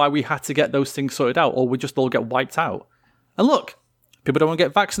reason why we had to get those things sorted out, or we just all get wiped out. And look, people don't want to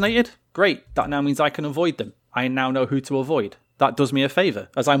get vaccinated? Great, that now means I can avoid them. I now know who to avoid. That does me a favour,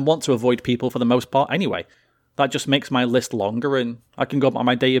 as I want to avoid people for the most part anyway. That just makes my list longer, and I can go about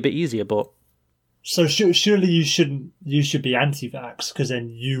my day a bit easier, but... So surely you should be anti-vax, because then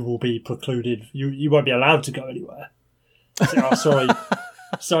you will be precluded. You won't be allowed to go anywhere. So,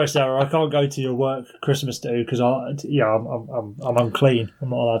 sorry, Sarah, I can't go to your work Christmas do because I'm unclean. I'm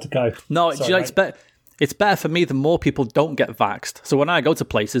not allowed to go. No, sorry, it's better for me the more people don't get vaxxed. So when I go to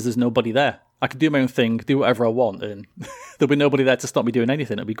places, there's nobody there. I can do my own thing, do whatever I want, and there'll be nobody there to stop me doing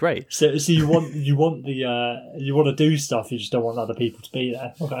anything. It'll be great. So you want to do stuff, you just don't want other people to be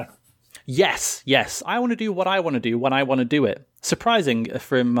there. Okay. Yes. I want to do what I want to do when I want to do it. Surprising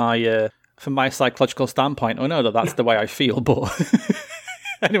from my psychological standpoint. I know that's the way I feel, but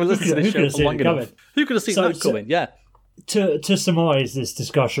anyone listening to this show for long enough, who could have seen that coming? Yeah. To surmise this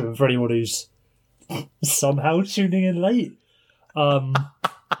discussion for anyone who's somehow tuning in late,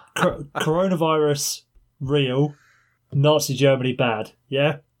 coronavirus real, Nazi Germany bad.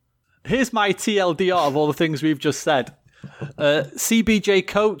 Yeah. Here's my TLDR of all the things we've just said. CBJ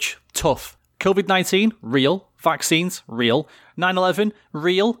coach, tough. COVID-19, real. Vaccines, real. 9/11,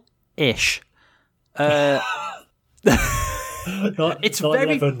 real-ish. It's 9/11.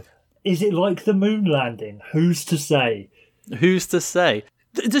 very... Is it like the moon landing? Who's to say? Who's to say?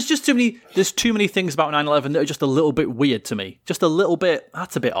 There's just too many things about 9/11 that are just a little bit weird to me. Just a little bit,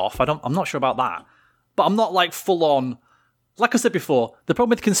 that's a bit off. I'm not sure about that. But I'm not like full on. Like I said before, the problem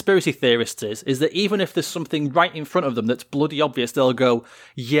with conspiracy theorists is that even if there's something right in front of them that's bloody obvious, they'll go,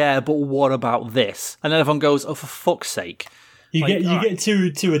 yeah, but what about this? And then everyone goes, oh, for fuck's sake. You get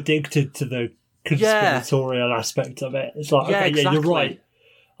too addicted to the conspiratorial aspect of it. It's like, okay, exactly. You're right.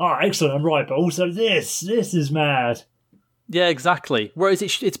 Oh, excellent, I'm right, but also this is mad. Yeah, exactly. Whereas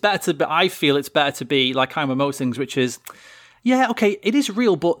it's better to be, I feel it's better to be like I'm with most things, which is, yeah, okay, it is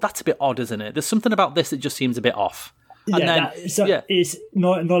real, but that's a bit odd, isn't it? There's something about this that just seems a bit off. It's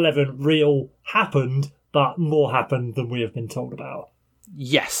 9/11 real happened, but more happened than we have been told about.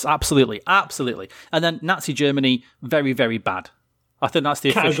 Yes, absolutely. And then Nazi Germany, very, very bad. I think that's the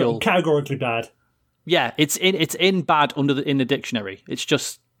official... Categorically bad. Yeah, it's in bad in the dictionary. It's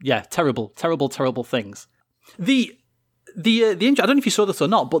just, yeah, terrible things. The I don't know if you saw this or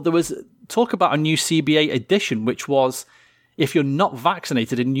not, but there was talk about a new CBA edition, which was if you're not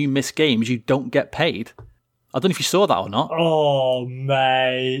vaccinated and you miss games, you don't get paid. I don't know if you saw that or not. Oh,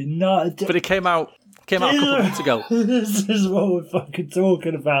 mate. No. But it came out a couple of months ago. This is what we're fucking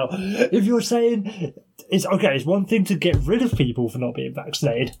talking about. If you're saying... It's one thing to get rid of people for not being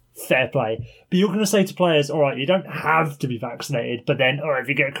vaccinated. Fair play. But you're going to say to players, all right, you don't have to be vaccinated, but then, if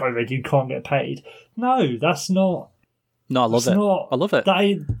you get COVID, you can't get paid. No, that's not... No, I love it. I love it.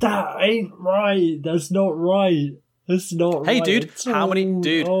 That ain't right. That's not right. That's not right. Hey, dude, how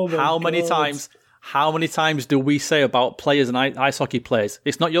many times How many times do we say about players and ice hockey players?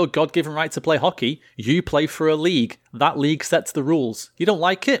 It's not your God-given right to play hockey. You play for a league. That league sets the rules. You don't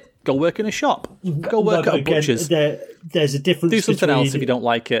like it? Go work in a shop. Go work at a butcher's. There's a difference. Do something else if you don't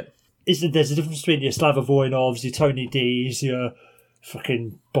like it. There's a difference between your Slava Voinovs, your Tony D's, your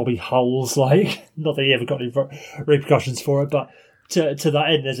fucking Bobby Hulls. Like, not that he ever got any repercussions for it, but to that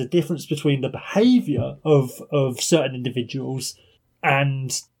end, there's a difference between the behaviour of certain individuals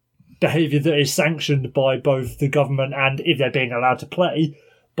and behaviour that is sanctioned by both the government and, if they're being allowed to play,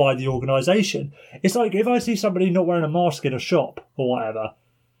 by the organisation. It's like if I see somebody not wearing a mask in a shop or whatever,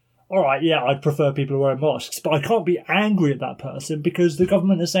 all right, yeah, I'd prefer people who wear masks, but I can't be angry at that person because the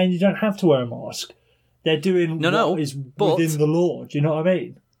government is saying you don't have to wear a mask. They're doing what is within the law. Do you know what I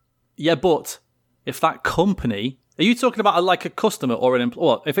mean? Yeah, but if that company... Are you talking about like a customer or an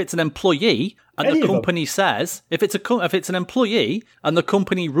employee? If it's an employee and the company says, if it's an employee and the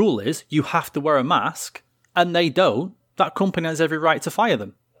company rule is you have to wear a mask and they don't, that company has every right to fire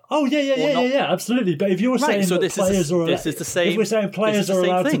them. Oh yeah, absolutely. But if you're saying that players are, this is the same. If we're saying players are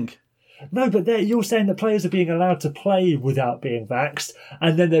allowed to, no, but you're saying that players are being allowed to play without being vaxxed,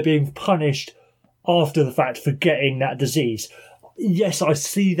 and then they're being punished after the fact for getting that disease. Yes, I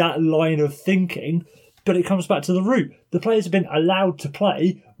see that line of thinking. But it comes back to the root. The players have been allowed to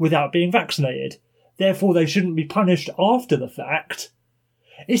play without being vaccinated. Therefore, they shouldn't be punished after the fact.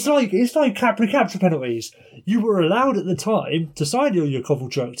 It's like capture penalties. You were allowed at the time to sign your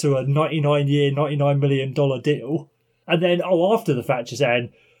Kovalchuk to a 99-year, $99 million deal. And then, after the fact, you're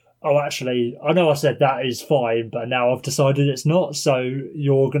saying, actually, I know I said that is fine, but now I've decided it's not, so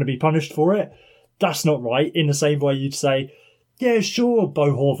you're going to be punished for it. That's not right. In the same way you'd say, yeah, sure,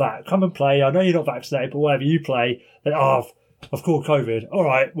 Bo Horvat, come and play. I know you're not vaccinated, but whatever, you play. Then, I've caught COVID. All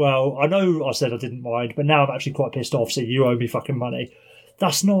right, well, I know I said I didn't mind, but now I'm actually quite pissed off, so you owe me fucking money.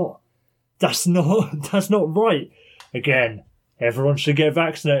 That's not right. Again, everyone should get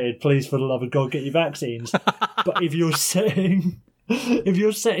vaccinated. Please, for the love of God, get your vaccines. But if you're setting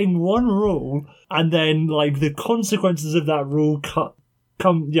one rule and then like the consequences of that rule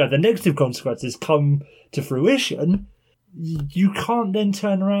the negative consequences come to fruition, you can't then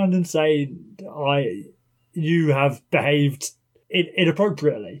turn around and say, you have behaved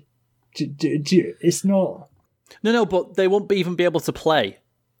inappropriately. It's not... No, but they won't even be able to play.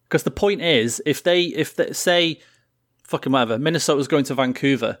 Because the point is, if they say, fucking whatever, Minnesota's going to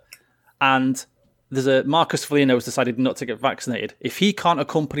Vancouver, and there's a Marcus Foligno has decided not to get vaccinated. If he can't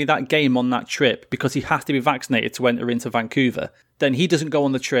accompany that game on that trip because he has to be vaccinated to enter into Vancouver, then he doesn't go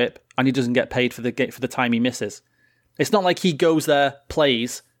on the trip and he doesn't get paid for the time he misses. It's not like he goes there,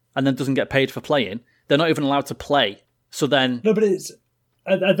 plays, and then doesn't get paid for playing. They're not even allowed to play. So then... No, but it's...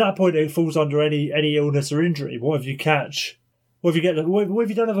 At that point, it falls under any illness or injury. What if you catch... What if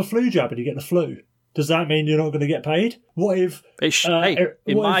you don't have a flu jab and you get the flu? Does that mean you're not going to get paid? What if... if Eric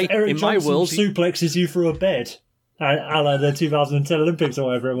Johnson suplexes you through a bed, a la the 2010 Olympics or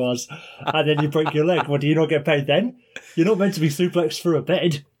whatever it was, and then you break your leg? What, do you not get paid then? You're not meant to be suplexed through a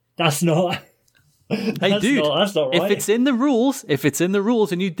bed. That's not... Hey, dude, that's not right. If it's in the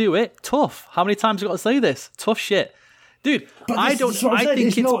rules and you do it, tough. How many times have I got to say this? Tough shit. Dude, I think it's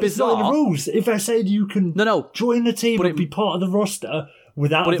bizarre. It's not in the rules. If I said you can join the team and be part of the roster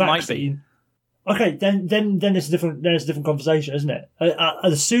without a vaccine... Okay, then it's a different conversation, isn't it?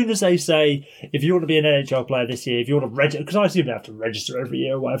 As soon as they say, if you want to be an NHL player this year, if you want to register... Because I assume you have to register every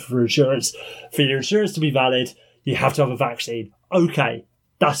year or whatever for insurance. For your insurance to be valid, you have to have a vaccine. Okay.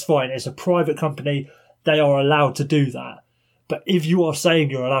 That's fine. It's a private company. They are allowed to do that. But if you are saying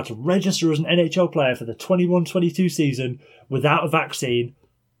you're allowed to register as an NHL player for the 21-22 season without a vaccine,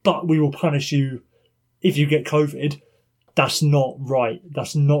 but we will punish you if you get COVID, that's not right.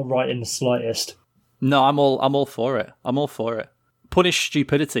 That's not right in the slightest. No, I'm all for it. I'm all for it. Punish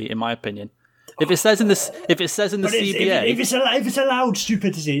stupidity, in my opinion. If it says in the CBA, if it's allowed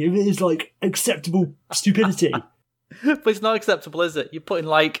stupidity, if it is like acceptable stupidity. But it's not acceptable, is it? You're putting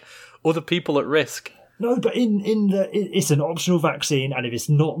like other people at risk. No, but it's an optional vaccine, and if it's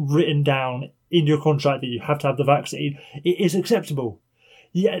not written down in your contract that you have to have the vaccine, it is acceptable.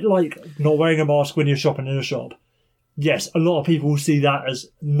 Yeah, like not wearing a mask when you're shopping in a shop. Yes, a lot of people will see that as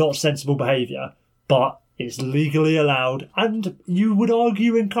not sensible behaviour, but it's legally allowed, and you would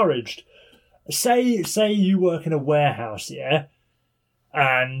argue encouraged. Say you work in a warehouse, yeah,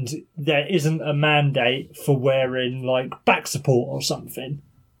 and there isn't a mandate for wearing like back support or something,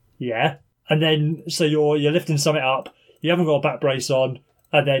 yeah, and then so you're lifting something up, you haven't got a back brace on,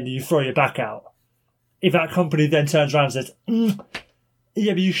 and then you throw your back out. If that company then turns around and says,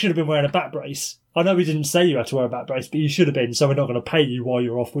 yeah, but you should have been wearing a back brace. I know we didn't say you had to wear a back brace, but you should have been, so we're not going to pay you while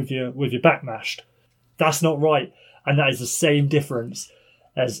you're off with your back mashed. That's not right. And that is the same difference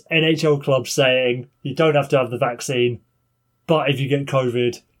as NHL clubs saying you don't have to have the vaccine, but if you get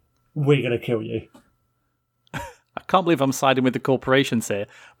COVID, we're going to kill you. I can't believe I'm siding with the corporations here,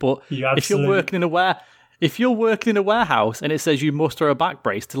 but if you're working in a warehouse and it says you must wear a back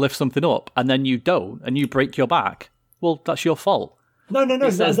brace to lift something up, and then you don't, and you break your back, well, that's your fault. No.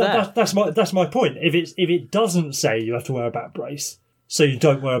 That's my point. If it doesn't say you have to wear a back brace, so you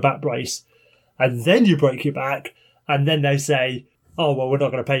don't wear a back brace, and then you break your back, and then they say, "Oh well, we're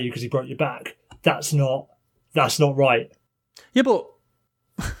not going to pay you because you broke your back." That's not right. Yeah, but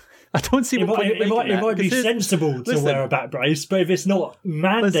I don't see it might be sensible to wear a back brace, but if it's not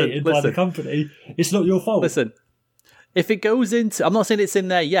mandated by the company, it's not your fault. Listen, if it goes into, I'm not saying it's in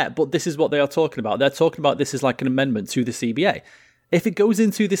there yet, but this is what they are talking about. They're talking about this is like an amendment to the CBA. If it goes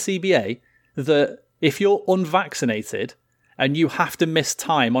into the CBA that if you're unvaccinated and you have to miss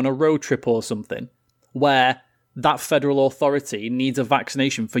time on a road trip or something where that federal authority needs a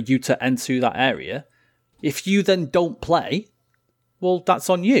vaccination for you to enter that area, if you then don't play, well, that's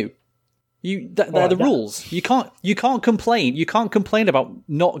on you. They're the rules. You can't complain. You can't complain about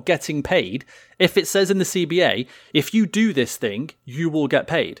not getting paid. If it says in the CBA, if you do this thing, you will get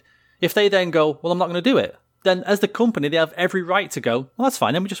paid. If they then go, well, I'm not going to do it, then as the company, they have every right to go, well, that's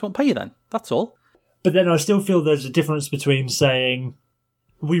fine, then we just won't pay you then. That's all. But then I still feel there's a difference between saying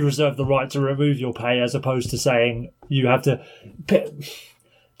we reserve the right to remove your pay as opposed to saying you have to.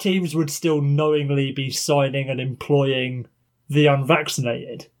 Teams would still knowingly be signing and employing the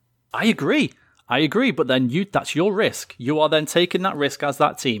unvaccinated. I agree, but then that's your risk. You are then taking that risk as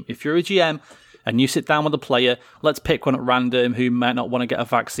that team. If you're a GM and you sit down with a player, let's pick one at random who might not want to get a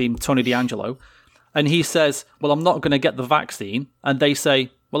vaccine, Tony D'Angelo, and he says, well, I'm not going to get the vaccine, and they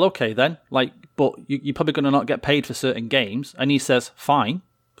say, well, okay then, but you're probably going to not get paid for certain games, and he says, fine.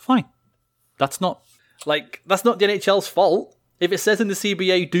 That's not the NHL's fault. If it says in the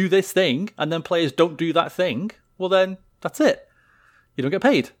CBA, do this thing, and then players don't do that thing, well then, that's it. You don't get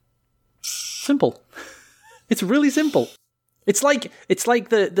paid. Simple. It's really simple. It's like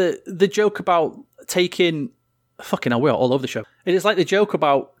the joke about taking fucking hell, we're all over the show. It is like the joke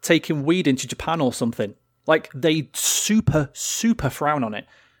about taking weed into Japan or something. Like they super frown on it.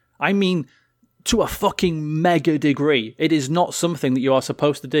 I mean, to a fucking mega degree. It is not something that you are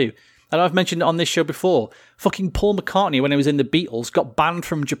supposed to do. And I've mentioned it on this show before. Fucking Paul McCartney, when he was in the Beatles, got banned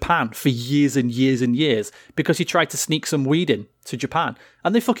from Japan for years and years and years because he tried to sneak some weed in to Japan.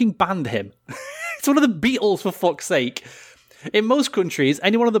 And they fucking banned him. It's one of the Beatles, for fuck's sake. In most countries,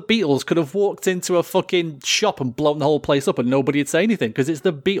 any one of the Beatles could have walked into a fucking shop and blown the whole place up and nobody would say anything because it's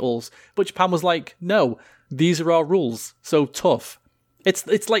the Beatles. But Japan was like, no, these are our rules. So tough.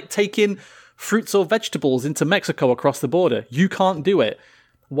 It's like taking fruits or vegetables into Mexico across the border. You can't do it.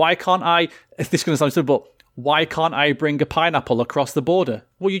 Why can't I, if this is going to sound stupid, but why can't I bring a pineapple across the border?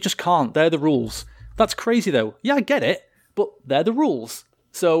 Well, you just can't. They're the rules. That's crazy, though. Yeah, I get it, but they're the rules.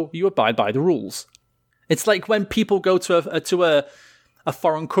 So you abide by the rules. It's like when people go to a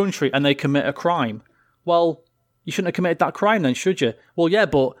foreign country and they commit a crime. Well, you shouldn't have committed that crime then, should you? Well, yeah,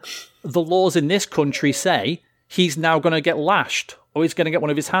 but the laws in this country say he's now going to get lashed, or he's going to get one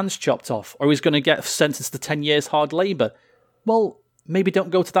of his hands chopped off, or he's going to get sentenced to 10 years hard labour. Well, maybe don't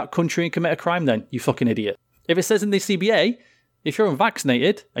go to that country and commit a crime then, you fucking idiot. If it says in the CBA, if you're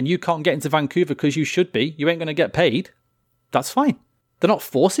unvaccinated and you can't get into Vancouver because you should be, you ain't going to get paid, that's fine. They're not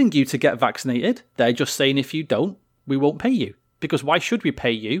forcing you to get vaccinated. They're just saying if you don't, we won't pay you. Because why should we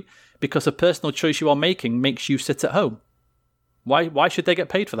pay you? Because a personal choice you are making makes you sit at home. Why should they get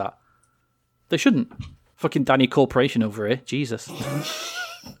paid for that? They shouldn't. Fucking Danny Corporation over here. Jesus.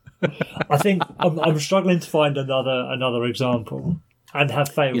 I think I'm struggling to find another example and have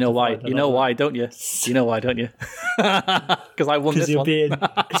failed. You know why? You know why, don't you? You know why, don't you? Because I won this one.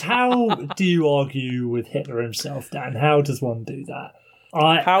 Because how do you argue with Hitler himself, Dan? How does one do that?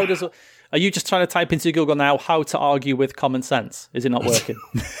 Are you just trying to type into Google now how to argue with common sense? Is it not working?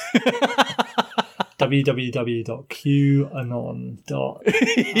 www.qanon.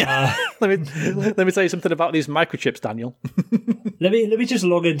 Let me tell you something about these microchips, Daniel. let me just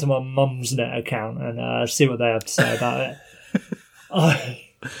log into my mum's net account and see what they have to say about it.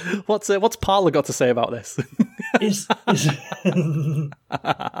 What's Parler got to say about this?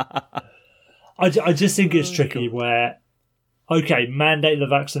 I just think it's tricky where, okay, mandate the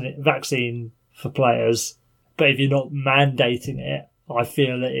vaccine for players, but if you're not mandating it, I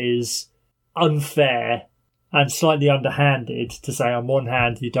feel it is unfair and slightly underhanded to say on one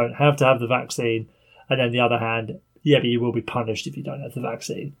hand you don't have to have the vaccine, and then the other hand, yeah, but you will be punished if you don't have the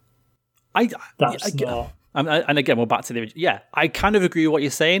vaccine. And again, we're back to the... Yeah, I kind of agree with what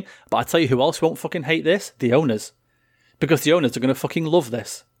you're saying, but I tell you who else won't fucking hate this? The owners. Because the owners are going to fucking love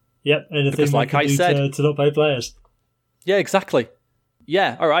this. Yep, anything like I said to not pay players. Yeah, exactly.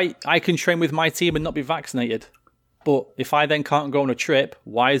 Yeah, all right, I can train with my team and not be vaccinated. But if I then can't go on a trip,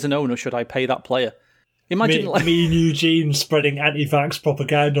 why as an owner should I pay that player? Imagine me and Eugene spreading anti-vax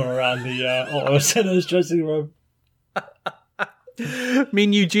propaganda around the Ottawa Senators dressing room. Me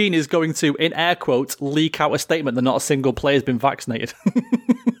and Eugene is going to, in air quotes, leak out a statement that not a single player has been vaccinated.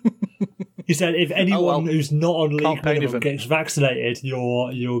 He said, if anyone who's not on league minimum gets vaccinated,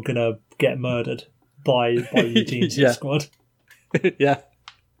 you're gonna get murdered by Eugene's squad. Yeah.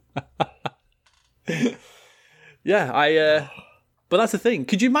 Yeah, but that's the thing.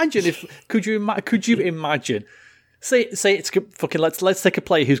 Could you imagine could you imagine say it's fucking let's take a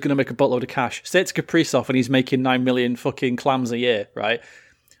player who's going to make a buttload of cash. Say it's Kaprizov and he's making 9 million fucking clams a year, right?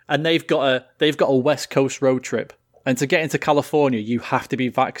 And they've got a West Coast road trip. And to get into California, you have to be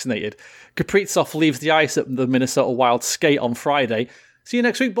vaccinated. Kaprizov leaves the ice at the Minnesota Wild skate on Friday. See you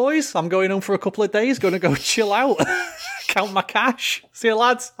next week, boys. I'm going home for a couple of days. Going to go chill out. Count my cash. See you,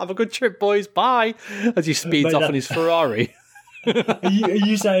 lads. Have a good trip, boys. Bye. As he speeds off in his Ferrari.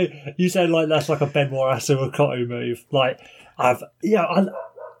 you say like that's like a Benoit Asuakoto move. Like I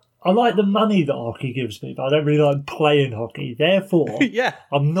like the money that hockey gives me, but I don't really like playing hockey. Therefore,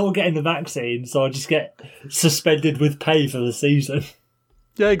 I'm not getting the vaccine, so I just get suspended with pay for the season.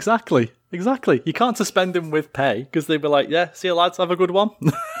 Yeah, exactly. You can't suspend him with pay because they'd be like, yeah, see you lads, have a good one.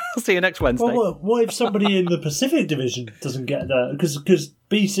 See you next Wednesday. Well, what if somebody in the Pacific Division doesn't get that? Because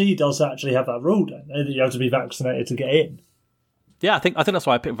BC does actually have that rule, don't they? That you have to be vaccinated to get in. Yeah, I think that's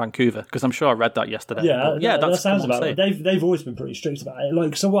why I picked Vancouver, because I'm sure I read that yesterday. Yeah, that sounds about it. They've always been pretty strict about it.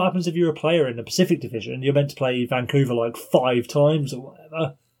 Like, so what happens if you're a player in the Pacific Division? You're meant to play Vancouver like 5 times or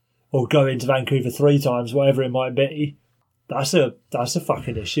whatever, or go into Vancouver 3 times, whatever it might be. That's a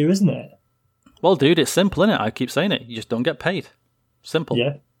fucking issue, isn't it? Well, dude, it's simple, isn't it? I keep saying it. You just don't get paid. Simple.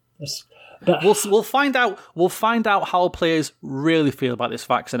 Yeah. But we'll find out. We'll find out how players really feel about this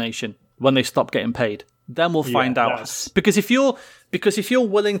vaccination when they stop getting paid. Then we'll find out. Because if you're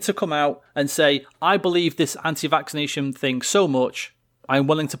willing to come out and say, I believe this anti-vaccination thing so much, I'm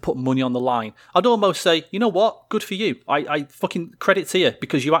willing to put money on the line, I'd almost say, you know what? Good for you. I fucking credit to you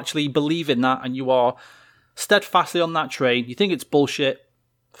because you actually believe in that and you are steadfastly on that train. You think it's bullshit.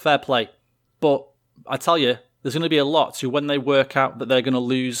 Fair play. But I tell you, there's going to be a lot to when they work out that they're going to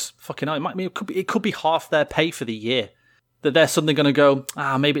lose fucking out. It could be half their pay for the year. That they're suddenly going to go,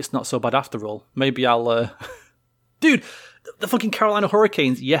 maybe it's not so bad after all. Maybe I'll... Dude, the fucking Carolina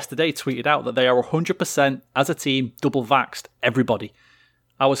Hurricanes yesterday tweeted out that they are 100% as a team double vaxxed everybody.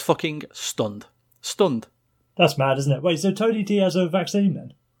 I was fucking stunned. That's mad, isn't it? Wait, so Tony D has a vaccine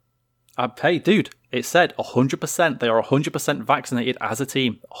then? Hey, dude, it said 100%. They are 100% vaccinated as a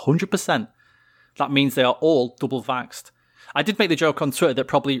team. 100%. That means they are all double vaxxed. I did make the joke on Twitter that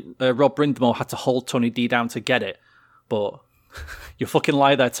probably Rob Brind'Amour had to hold Tony D down to get it. But you fucking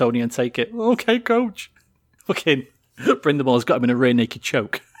lie there, Tony, and take it. Okay, coach. Fucking Brind'Amour's got him in a rear naked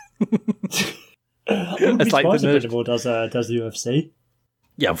choke. I wouldn't be surprised if Brind'Amour does the UFC.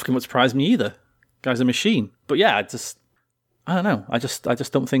 Yeah, fucking wouldn't surprise me either. Guy's a machine. But yeah, I don't know. I just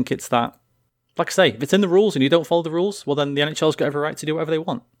don't think it's that. Like I say, if it's in the rules and you don't follow the rules, well then the NHL's got every right to do whatever they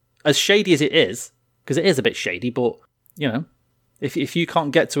want. As shady as it is, because it is a bit shady, but you know. If you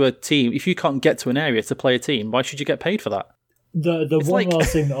can't get to a team, if you can't get to an area to play a team, why should you get paid for that? The one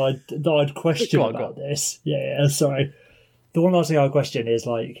last thing that I'd question about this, sorry. The one last thing I'd question is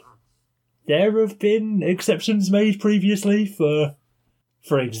like, there have been exceptions made previously for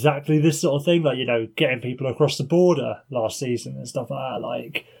exactly this sort of thing, like getting people across the border last season and stuff like that.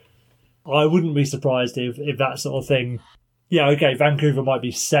 Like, I wouldn't be surprised if that sort of thing. Yeah, okay, Vancouver might be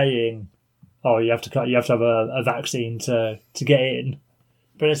saying, oh, you have to have a vaccine to get in.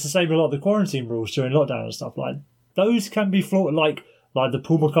 But it's the same with a lot of the quarantine rules during lockdown and stuff. Like, those can be flaunted, like the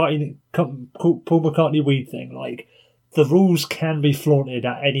Paul McCartney weed thing. Like, the rules can be flaunted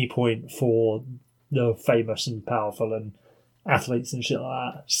at any point for the famous and powerful and athletes and shit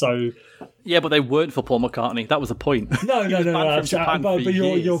like that. So yeah, but they weren't for Paul McCartney. That was the point. No. But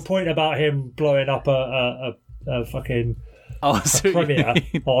your point about him blowing up a fucking premiere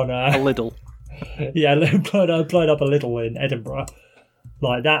on a little. Yeah, blowing up a little in Edinburgh.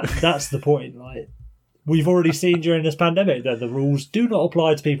 Like that's the point. Like, we've already seen during this pandemic that the rules do not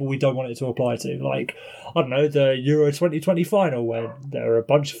apply to people we don't want it to apply to. Like, I don't know, the Euro 2020 final where there are a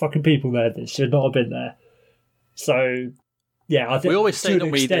bunch of fucking people there that should not have been there. So yeah, I think we always say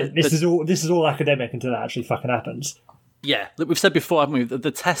that this is all academic until that actually fucking happens. Yeah, like we've said before, haven't we?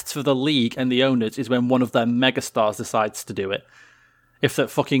 The test for the league and the owners is when one of their megastars decides to do it. If that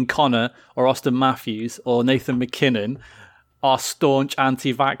fucking Connor or Austin Matthews or Nathan McKinnon are staunch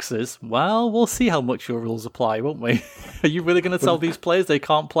anti-vaxxers, well, we'll see how much your rules apply, won't we? Are you really going to tell these players they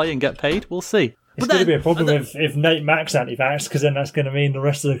can't play and get paid? We'll see. It's going to be a problem if Nate Mack's anti-vax, because then that's going to mean the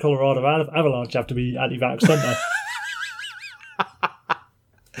rest of the Colorado Avalanche have to be anti-vax, don't they?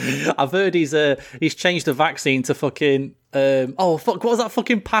 I've heard he's changed the vaccine to fucking what was that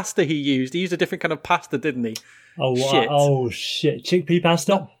fucking pasta he used? He used a different kind of pasta, didn't he? Shit, chickpea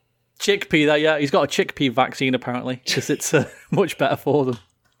pasta. Chickpea, yeah, he's got a chickpea vaccine apparently because it's much better for them.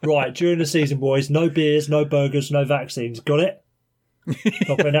 Right, during the season, boys, no beers, no burgers, no vaccines. Got it?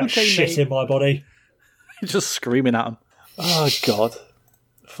 Not putting that shit in my body. Just screaming at him. Oh god,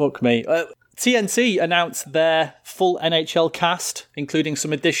 fuck me. TNT announced their full NHL cast, including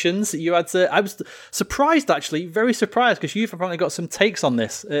some additions. You had I was surprised, actually, very surprised, because you've apparently got some takes on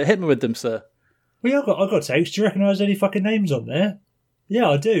this. Hit me with them, sir. Well, yeah, I got takes. Do you recognise any fucking names on there? Yeah,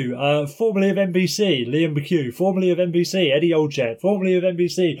 I do. Formerly of NBC, Liam McHugh. Formerly of NBC, Eddie Olczyk. Formerly of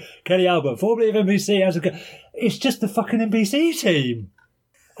NBC, Kelly Albert. Formerly of NBC, it's just the fucking NBC team.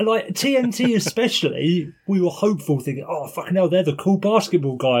 And like TNT especially, we were hopeful, thinking, oh, fucking hell, they're the cool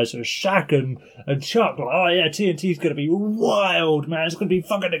basketball guys. So Shaq and Chuck. Like, oh, yeah, TNT's going to be wild, man. It's going to be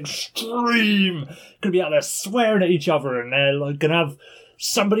fucking extreme. Going to be out there swearing at each other, and they're like going to have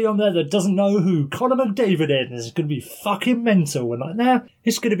somebody on there that doesn't know who Conor McDavid is. It's going to be fucking mental. And like, nah,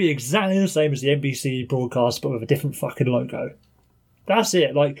 it's going to be exactly the same as the NBC broadcast, but with a different fucking logo. That's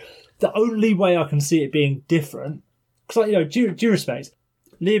it. Like, the only way I can see it being different, because, like, due respect,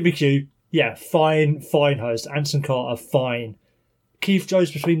 Liam McHugh, yeah, fine host. Anson Carter, fine. Keith Jones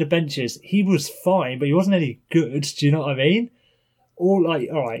between the benches, he was fine, but he wasn't any good. Do you know what I mean? Or like,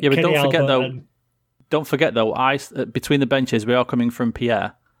 all right. Yeah, but Kenny don't forget though. Between the benches, we are coming from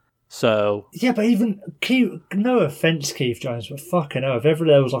Pierre. So yeah, but even no offense, Keith Jones, but fucking hell, if ever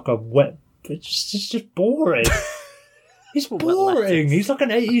there was like a wet, it's just boring. He's boring. He's like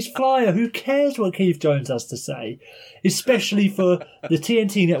an 80s flyer. Who cares what Keith Jones has to say? Especially for the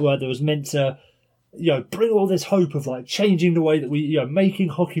TNT network that was meant to, bring all this hope of like changing the way that we, making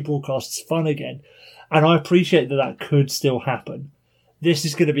hockey broadcasts fun again. And I appreciate that could still happen. This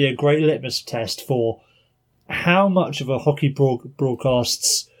is going to be a great litmus test for how much of a hockey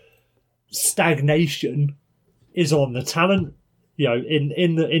broadcast's stagnation is on the talent,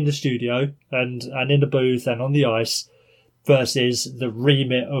 in the studio and in the booth and on the ice, versus the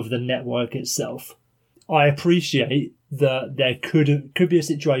remit of the network itself. I appreciate that there could be a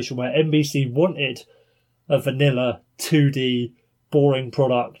situation where NBC wanted a vanilla 2D boring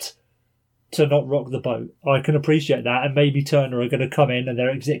product to not rock the boat. I can appreciate that, and maybe Turner are going to come in and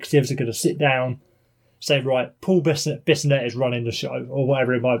their executives are going to sit down, say, right, Paul Bissonnette is running the show, or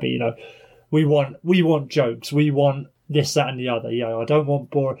whatever it might be. We want jokes, we want this, that, and the other. I don't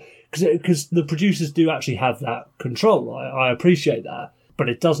want boring, because the producers do actually have that control. I appreciate that, but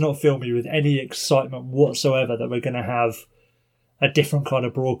it does not fill me with any excitement whatsoever that we're going to have a different kind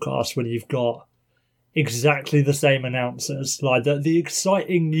of broadcast when you've got exactly the same announcers. Like the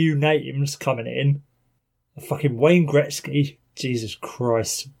exciting new names coming in, fucking Wayne Gretzky, Jesus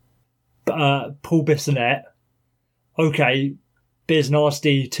Christ, Paul Bissonnette. Okay, Biz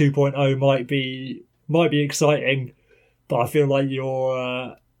Nasty 2.0 might be exciting, but I feel like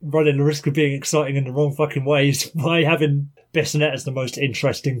you're running the risk of being exciting in the wrong fucking ways by having Bissonnette as the most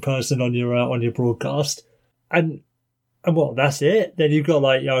interesting person on your broadcast. And what, that's it? Then you've got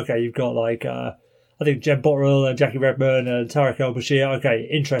I think Jen Botterill and Jackie Redmond and Tarek El-Bashir, okay,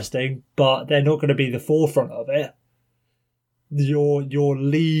 interesting, but they're not going to be the forefront of it. Your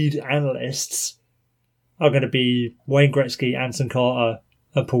lead analysts are going to be Wayne Gretzky, Anson Carter,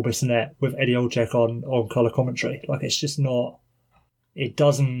 and Paul Bissonnette with Eddie Olczyk on colour commentary. Like, it's just not. It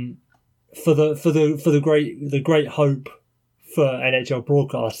doesn't, for the great hope for NHL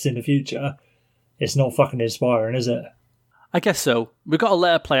broadcasts in the future. It's not fucking inspiring, is it? I guess so. We've got to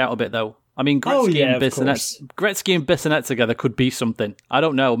let it play out a bit though. I mean, Gretzky and Bissonnette together could be something. I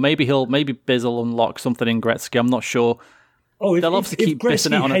don't know. Maybe Biz will unlock something in Gretzky. I'm not sure. They'll obviously keep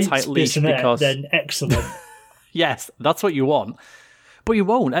Bissonnette on a tight leash because then excellent. Yes, that's what you want. But you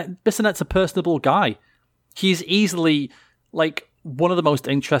won't. Bissonnette's a personable guy. He's easily like one of the most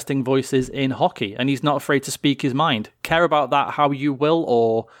interesting voices in hockey, and he's not afraid to speak his mind. Care about that how you will,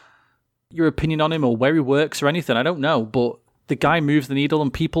 or your opinion on him, or where he works, or anything. I don't know, but the guy moves the needle,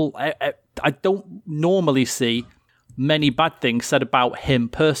 and people. I don't normally see many bad things said about him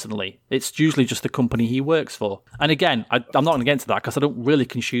personally. It's usually just the company he works for. And again, I'm not going to get into that because I don't really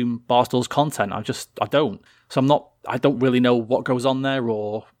consume Barstool's content. I don't. So I'm not I don't really know what goes on there,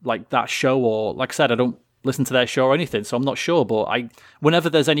 or like that show, or like I said, I don't listen to their show or anything, so I'm not sure. But whenever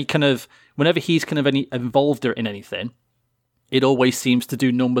he's kind of any involved in anything, it always seems to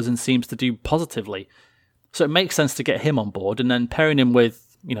do numbers and seems to do positively. So it makes sense to get him on board, and then pairing him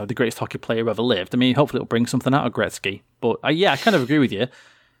with, you know, the greatest hockey player who ever lived. I mean, hopefully it'll bring something out of Gretzky. But I kind of agree with you.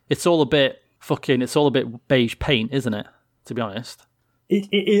 It's all a bit beige paint, isn't it? To be honest,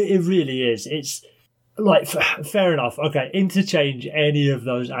 it really is. It's like, fair enough. Okay, interchange any of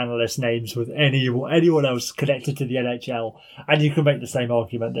those analyst names with anyone else connected to the NHL, and you can make the same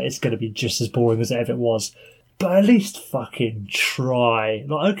argument that it's going to be just as boring as it ever was. But at least fucking try.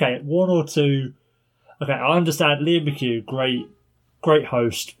 Like, okay, one or two. Okay, I understand Liam McHugh, great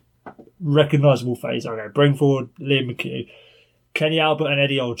host, recognisable face. Okay, bring forward Liam McHugh, Kenny Albert, and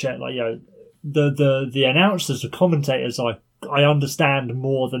Eddie Olczyk. Like, you know, the announcers, the commentators, I understand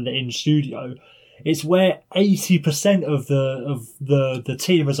more than the in studio. It's where 80% of the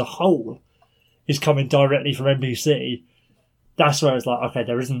team as a whole is coming directly from NBC. That's where it's like, okay,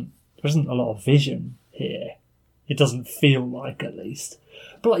 there isn't a lot of vision here. It doesn't feel like, at least.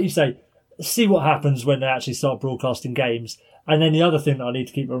 But like you say, see what happens when they actually start broadcasting games. And then the other thing that I need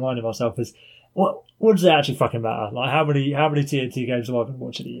to keep reminding myself is, what does it actually fucking matter? Like, how many TNT games have I been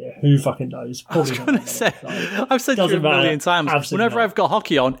watching a year? Who fucking knows? Probably not. I've said to you a million times, whenever I've got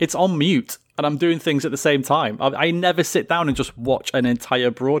hockey on, it's on mute and I'm doing things at the same time. I never sit down and just watch an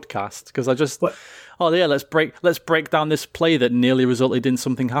entire broadcast, because I just... let's break down this play that nearly resulted in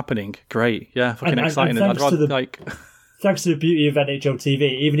something happening. Great, yeah, fucking exciting. Thanks to the beauty of NHL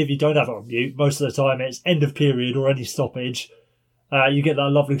TV, even if you don't have it on mute, most of the time it's end of period or any stoppage. You get that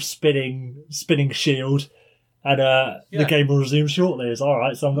lovely spinning shield, and the game will resume shortly. It's all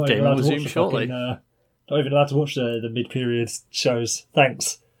right, so I'm not even allowed to watch the mid-period shows.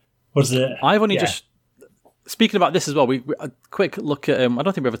 Thanks. What's it? I've only just... Speaking about this as well, we a quick look at... I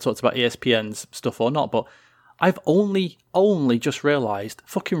don't think we ever talked about ESPN's stuff or not, but I've only just realised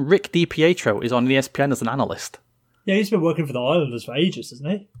fucking Rick DiPietro is on ESPN as an analyst. Yeah, he's been working for the Islanders for ages, hasn't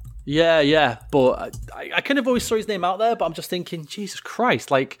he? Yeah, but I kind of always saw his name out there, but I'm just thinking, Jesus Christ,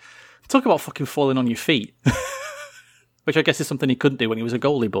 like, talk about fucking falling on your feet. Which I guess is something he couldn't do when he was a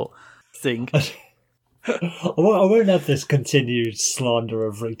goalie, but thing. I won't have this continued slander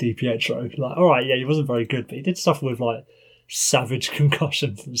of Rick DiPietro. Like, all right, yeah, he wasn't very good, but he did suffer with, like, savage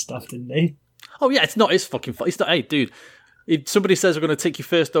concussions and stuff, didn't he? Oh, yeah, it's not his fucking fault. It's not, hey, dude, if somebody says we're going to take you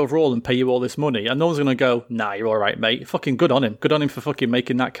first overall and pay you all this money, and no one's going to go, nah, you're all right, mate. Fucking good on him. Good on him for fucking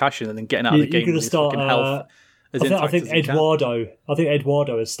making that cash in and then getting out of the game with his fucking health. I think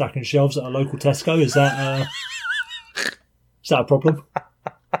Eduardo is stacking shelves at a local Tesco. Is that a problem?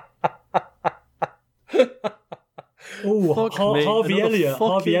 Oh, Harvey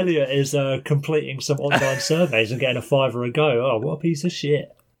Elliott is completing some online surveys and getting a $5 a go. Oh, what a piece of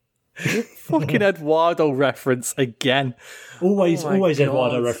shit. Fucking Eduardo reference again. Always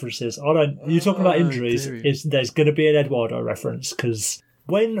Eduardo references. You talking about injuries? There's going to be an Eduardo reference, because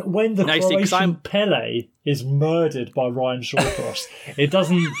when the Croatian Pele is murdered by Ryan Shawcross, it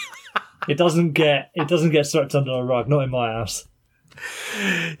doesn't get swept under the rug. Not in my house.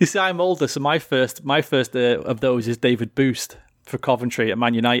 You see, I'm older, so my first of those is David Boost for Coventry at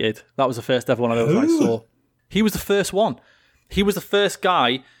Man United. That was the first ever one of those I saw. He was the first one. He was the first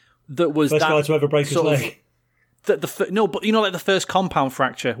guy that was first guy to ever break his leg. But you know, like the first compound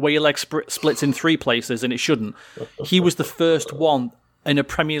fracture where your leg splits in 3 places and it shouldn't. He was the first one in a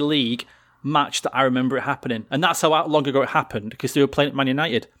Premier League match that I remember it happening, and that's how long ago it happened, because they were playing at Man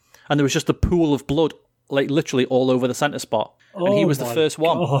United, and there was just a pool of blood, like literally all over the centre spot, and he was the first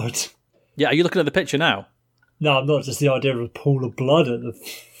one. Yeah, are you looking at the picture now? No, I'm not. Just the idea of a pool of blood at the.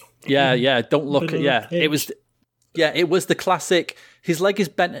 Yeah. Don't look at. Yeah, it was. Yeah, it was the classic. His leg is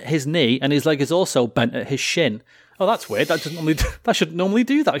bent at his knee, and his leg is also bent at his shin. Oh, that's weird. That shouldn't normally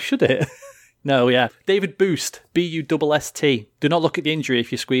do that, should it? No, yeah. David Boost, Bust. Do not look at the injury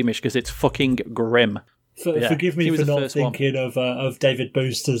if you're squeamish, because it's fucking grim. Forgive me for not thinking of David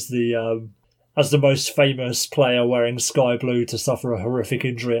Boost as the most famous player wearing sky blue to suffer a horrific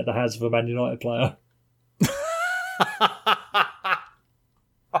injury at the hands of a Man United player.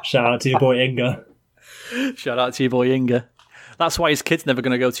 Shout out to your boy Inga. Shout out to your boy Inga. That's why his kid's never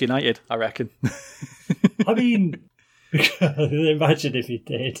going to go to United, I reckon. I mean, imagine if he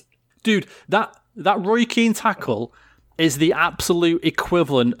did. Dude, that Roy Keane tackle is the absolute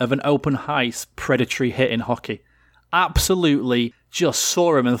equivalent of an open ice predatory hit in hockey. Absolutely just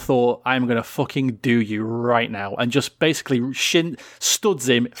saw him and thought, I'm going to fucking do you right now. And just basically studs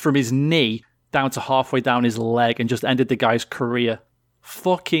him from his knee down to halfway down his leg and just ended the guy's career.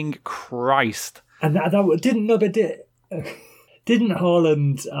 Fucking Christ. And that didn't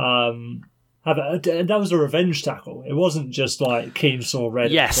Haaland have that was a revenge tackle. It wasn't just like Keane saw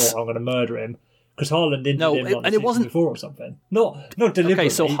red and thought, I'm going to murder him. Because Haaland didn't him like and it wasn't before or something. Not deliberately. Okay,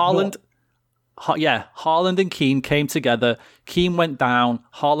 so Haaland... Haaland and Keane came together. Keane went down.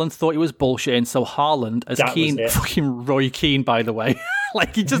 Haaland thought he was bullshitting, so Haaland, as Keane, fucking Roy Keane, by the way,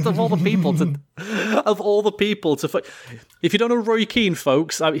 like he just of all the people to, if you don't know Roy Keane,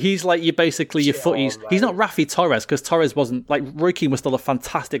 folks, he's like you basically your footies. Right. He's not Rafi Torres because Torres wasn't like Roy Keane was still a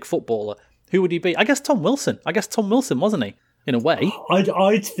fantastic footballer. Who would he be? I guess Tom Wilson, wasn't he? In a way,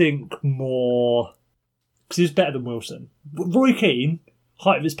 I'd think more because he was better than Wilson. Roy Keane.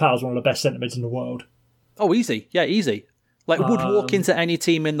 Height of his power is one of the best centre mids in the world. Oh, easy. Yeah, easy. Like, would walk into any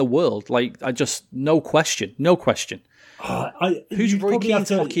team in the world. Like, no question. Who's Roy Keane's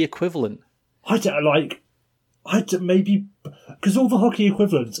hockey equivalent? Maybe, because all the hockey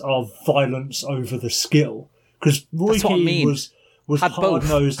equivalents are violence over the skill. Because Roy Keane was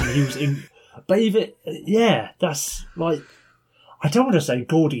hard-nosed and he was in... But even, that's like... I don't want to say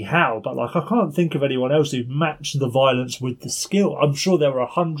Gordie Howe, but like I can't think of anyone else who matched the violence with the skill. I'm sure there were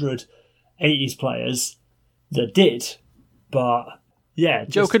 100 80s players that did, but yeah.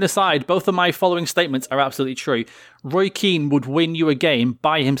 Joking aside, both of my following statements are absolutely true. Roy Keane would win you a game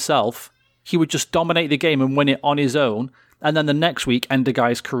by himself. He would just dominate the game and win it on his own, and then the next week end a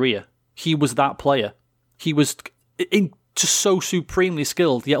guy's career. He was that player. He was just so supremely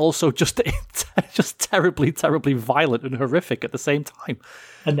skilled, yet also just terribly, terribly violent and horrific at the same time.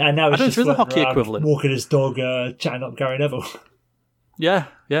 And now he's just a hockey equivalent, walking his dog, chatting up Gary Neville. Yeah,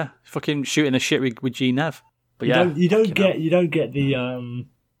 fucking shooting the shit with G Nev. But you don't get the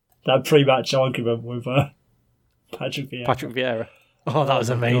that pre-match argument with Patrick Vieira. Oh, that was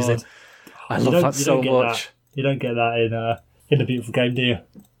amazing. God. I love that so much. You don't get that in a beautiful game, do you?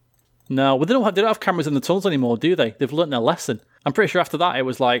 No, well, they don't have cameras in the tunnels anymore, do they? They've learnt their lesson. I'm pretty sure after that it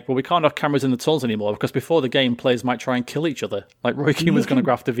was like, well, we can't have cameras in the tunnels anymore because before the game, players might try and kill each other. Like Roy Keane was going to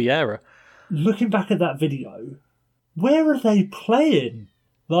go after Vieira. Looking back at that video, where are they playing?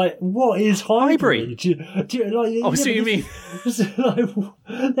 Like, what is Highbury? See what you mean.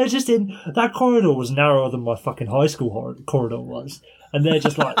 They're just in... That corridor was narrower than my fucking high school corridor was. And they're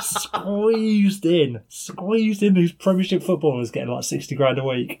just like squeezed in. These Premiership footballers getting like 60 grand a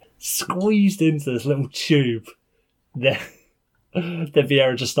week. Squeezed into this little tube. Then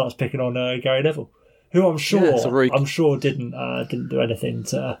Vieira just starts picking on Gary Neville, who I'm sure didn't do anything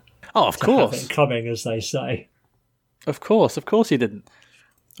to. Oh, of course, have it coming, as they say. Of course he didn't.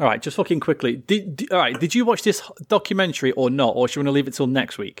 All right, just fucking quickly. Did you watch this documentary or not, or should we want to leave it till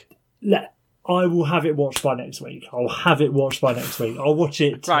next week? I will have it watched by next week. I'll watch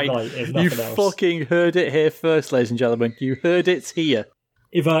it tonight, if nothing else. You fucking heard it here first, ladies and gentlemen. You heard it here.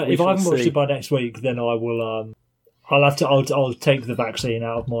 If I haven't watched it by next week, then I will. I'll take the vaccine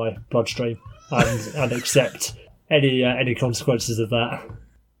out of my bloodstream and accept any consequences of that.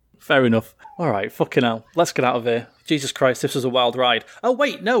 Fair enough. All right, fucking hell. Let's get out of here. Jesus Christ, this was a wild ride. Oh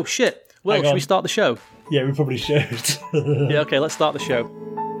wait, no shit. Will, should we start the show? Yeah, we probably should. Yeah, okay, let's start the show.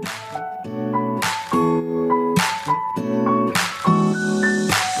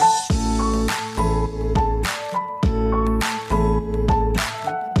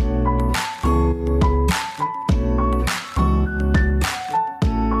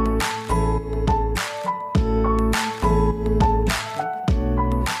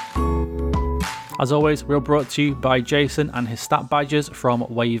 As always, we're brought to you by Jason and his stat badges from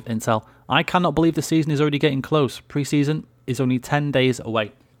Wave Intel. I cannot believe the season is already getting close. Pre-season is only 10 days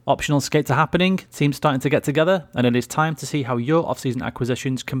away. Optional skates are happening, teams starting to get together, and it is time to see how your off-season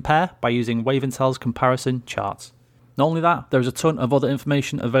acquisitions compare by using Wave Intel's comparison charts. Not only that, there is a ton of other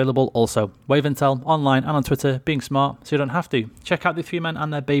information available also. Wave Intel, online and on Twitter, being smart so you don't have to. Check out the Three Men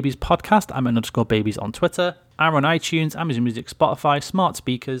and Their Babies podcast, @men_babies on Twitter. I'm on iTunes, Amazon Music, Spotify, smart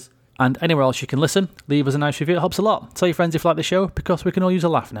speakers, and anywhere else you can listen. Leave us a nice review, it helps a lot. Tell your friends if you like the show, because we can all use a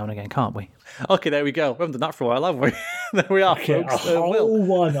laugh now and again, can't we? Okay, there we go. We haven't done that for a while, have we? There we are, okay, folks. A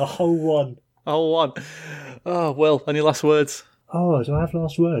whole one. Oh, Will, any last words? Oh, do I have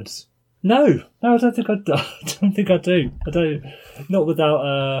last words? No, I don't think I do. I don't. Not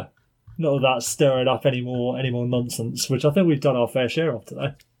without stirring up any more nonsense, which I think we've done our fair share of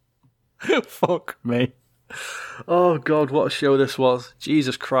today. Fuck me. Oh God, what a show this was!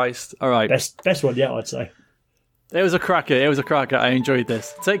 Jesus Christ! All right, best one yet, I'd say. It was a cracker. I enjoyed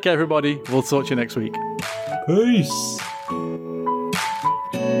this. Take care, everybody. We'll talk to you next week. Peace.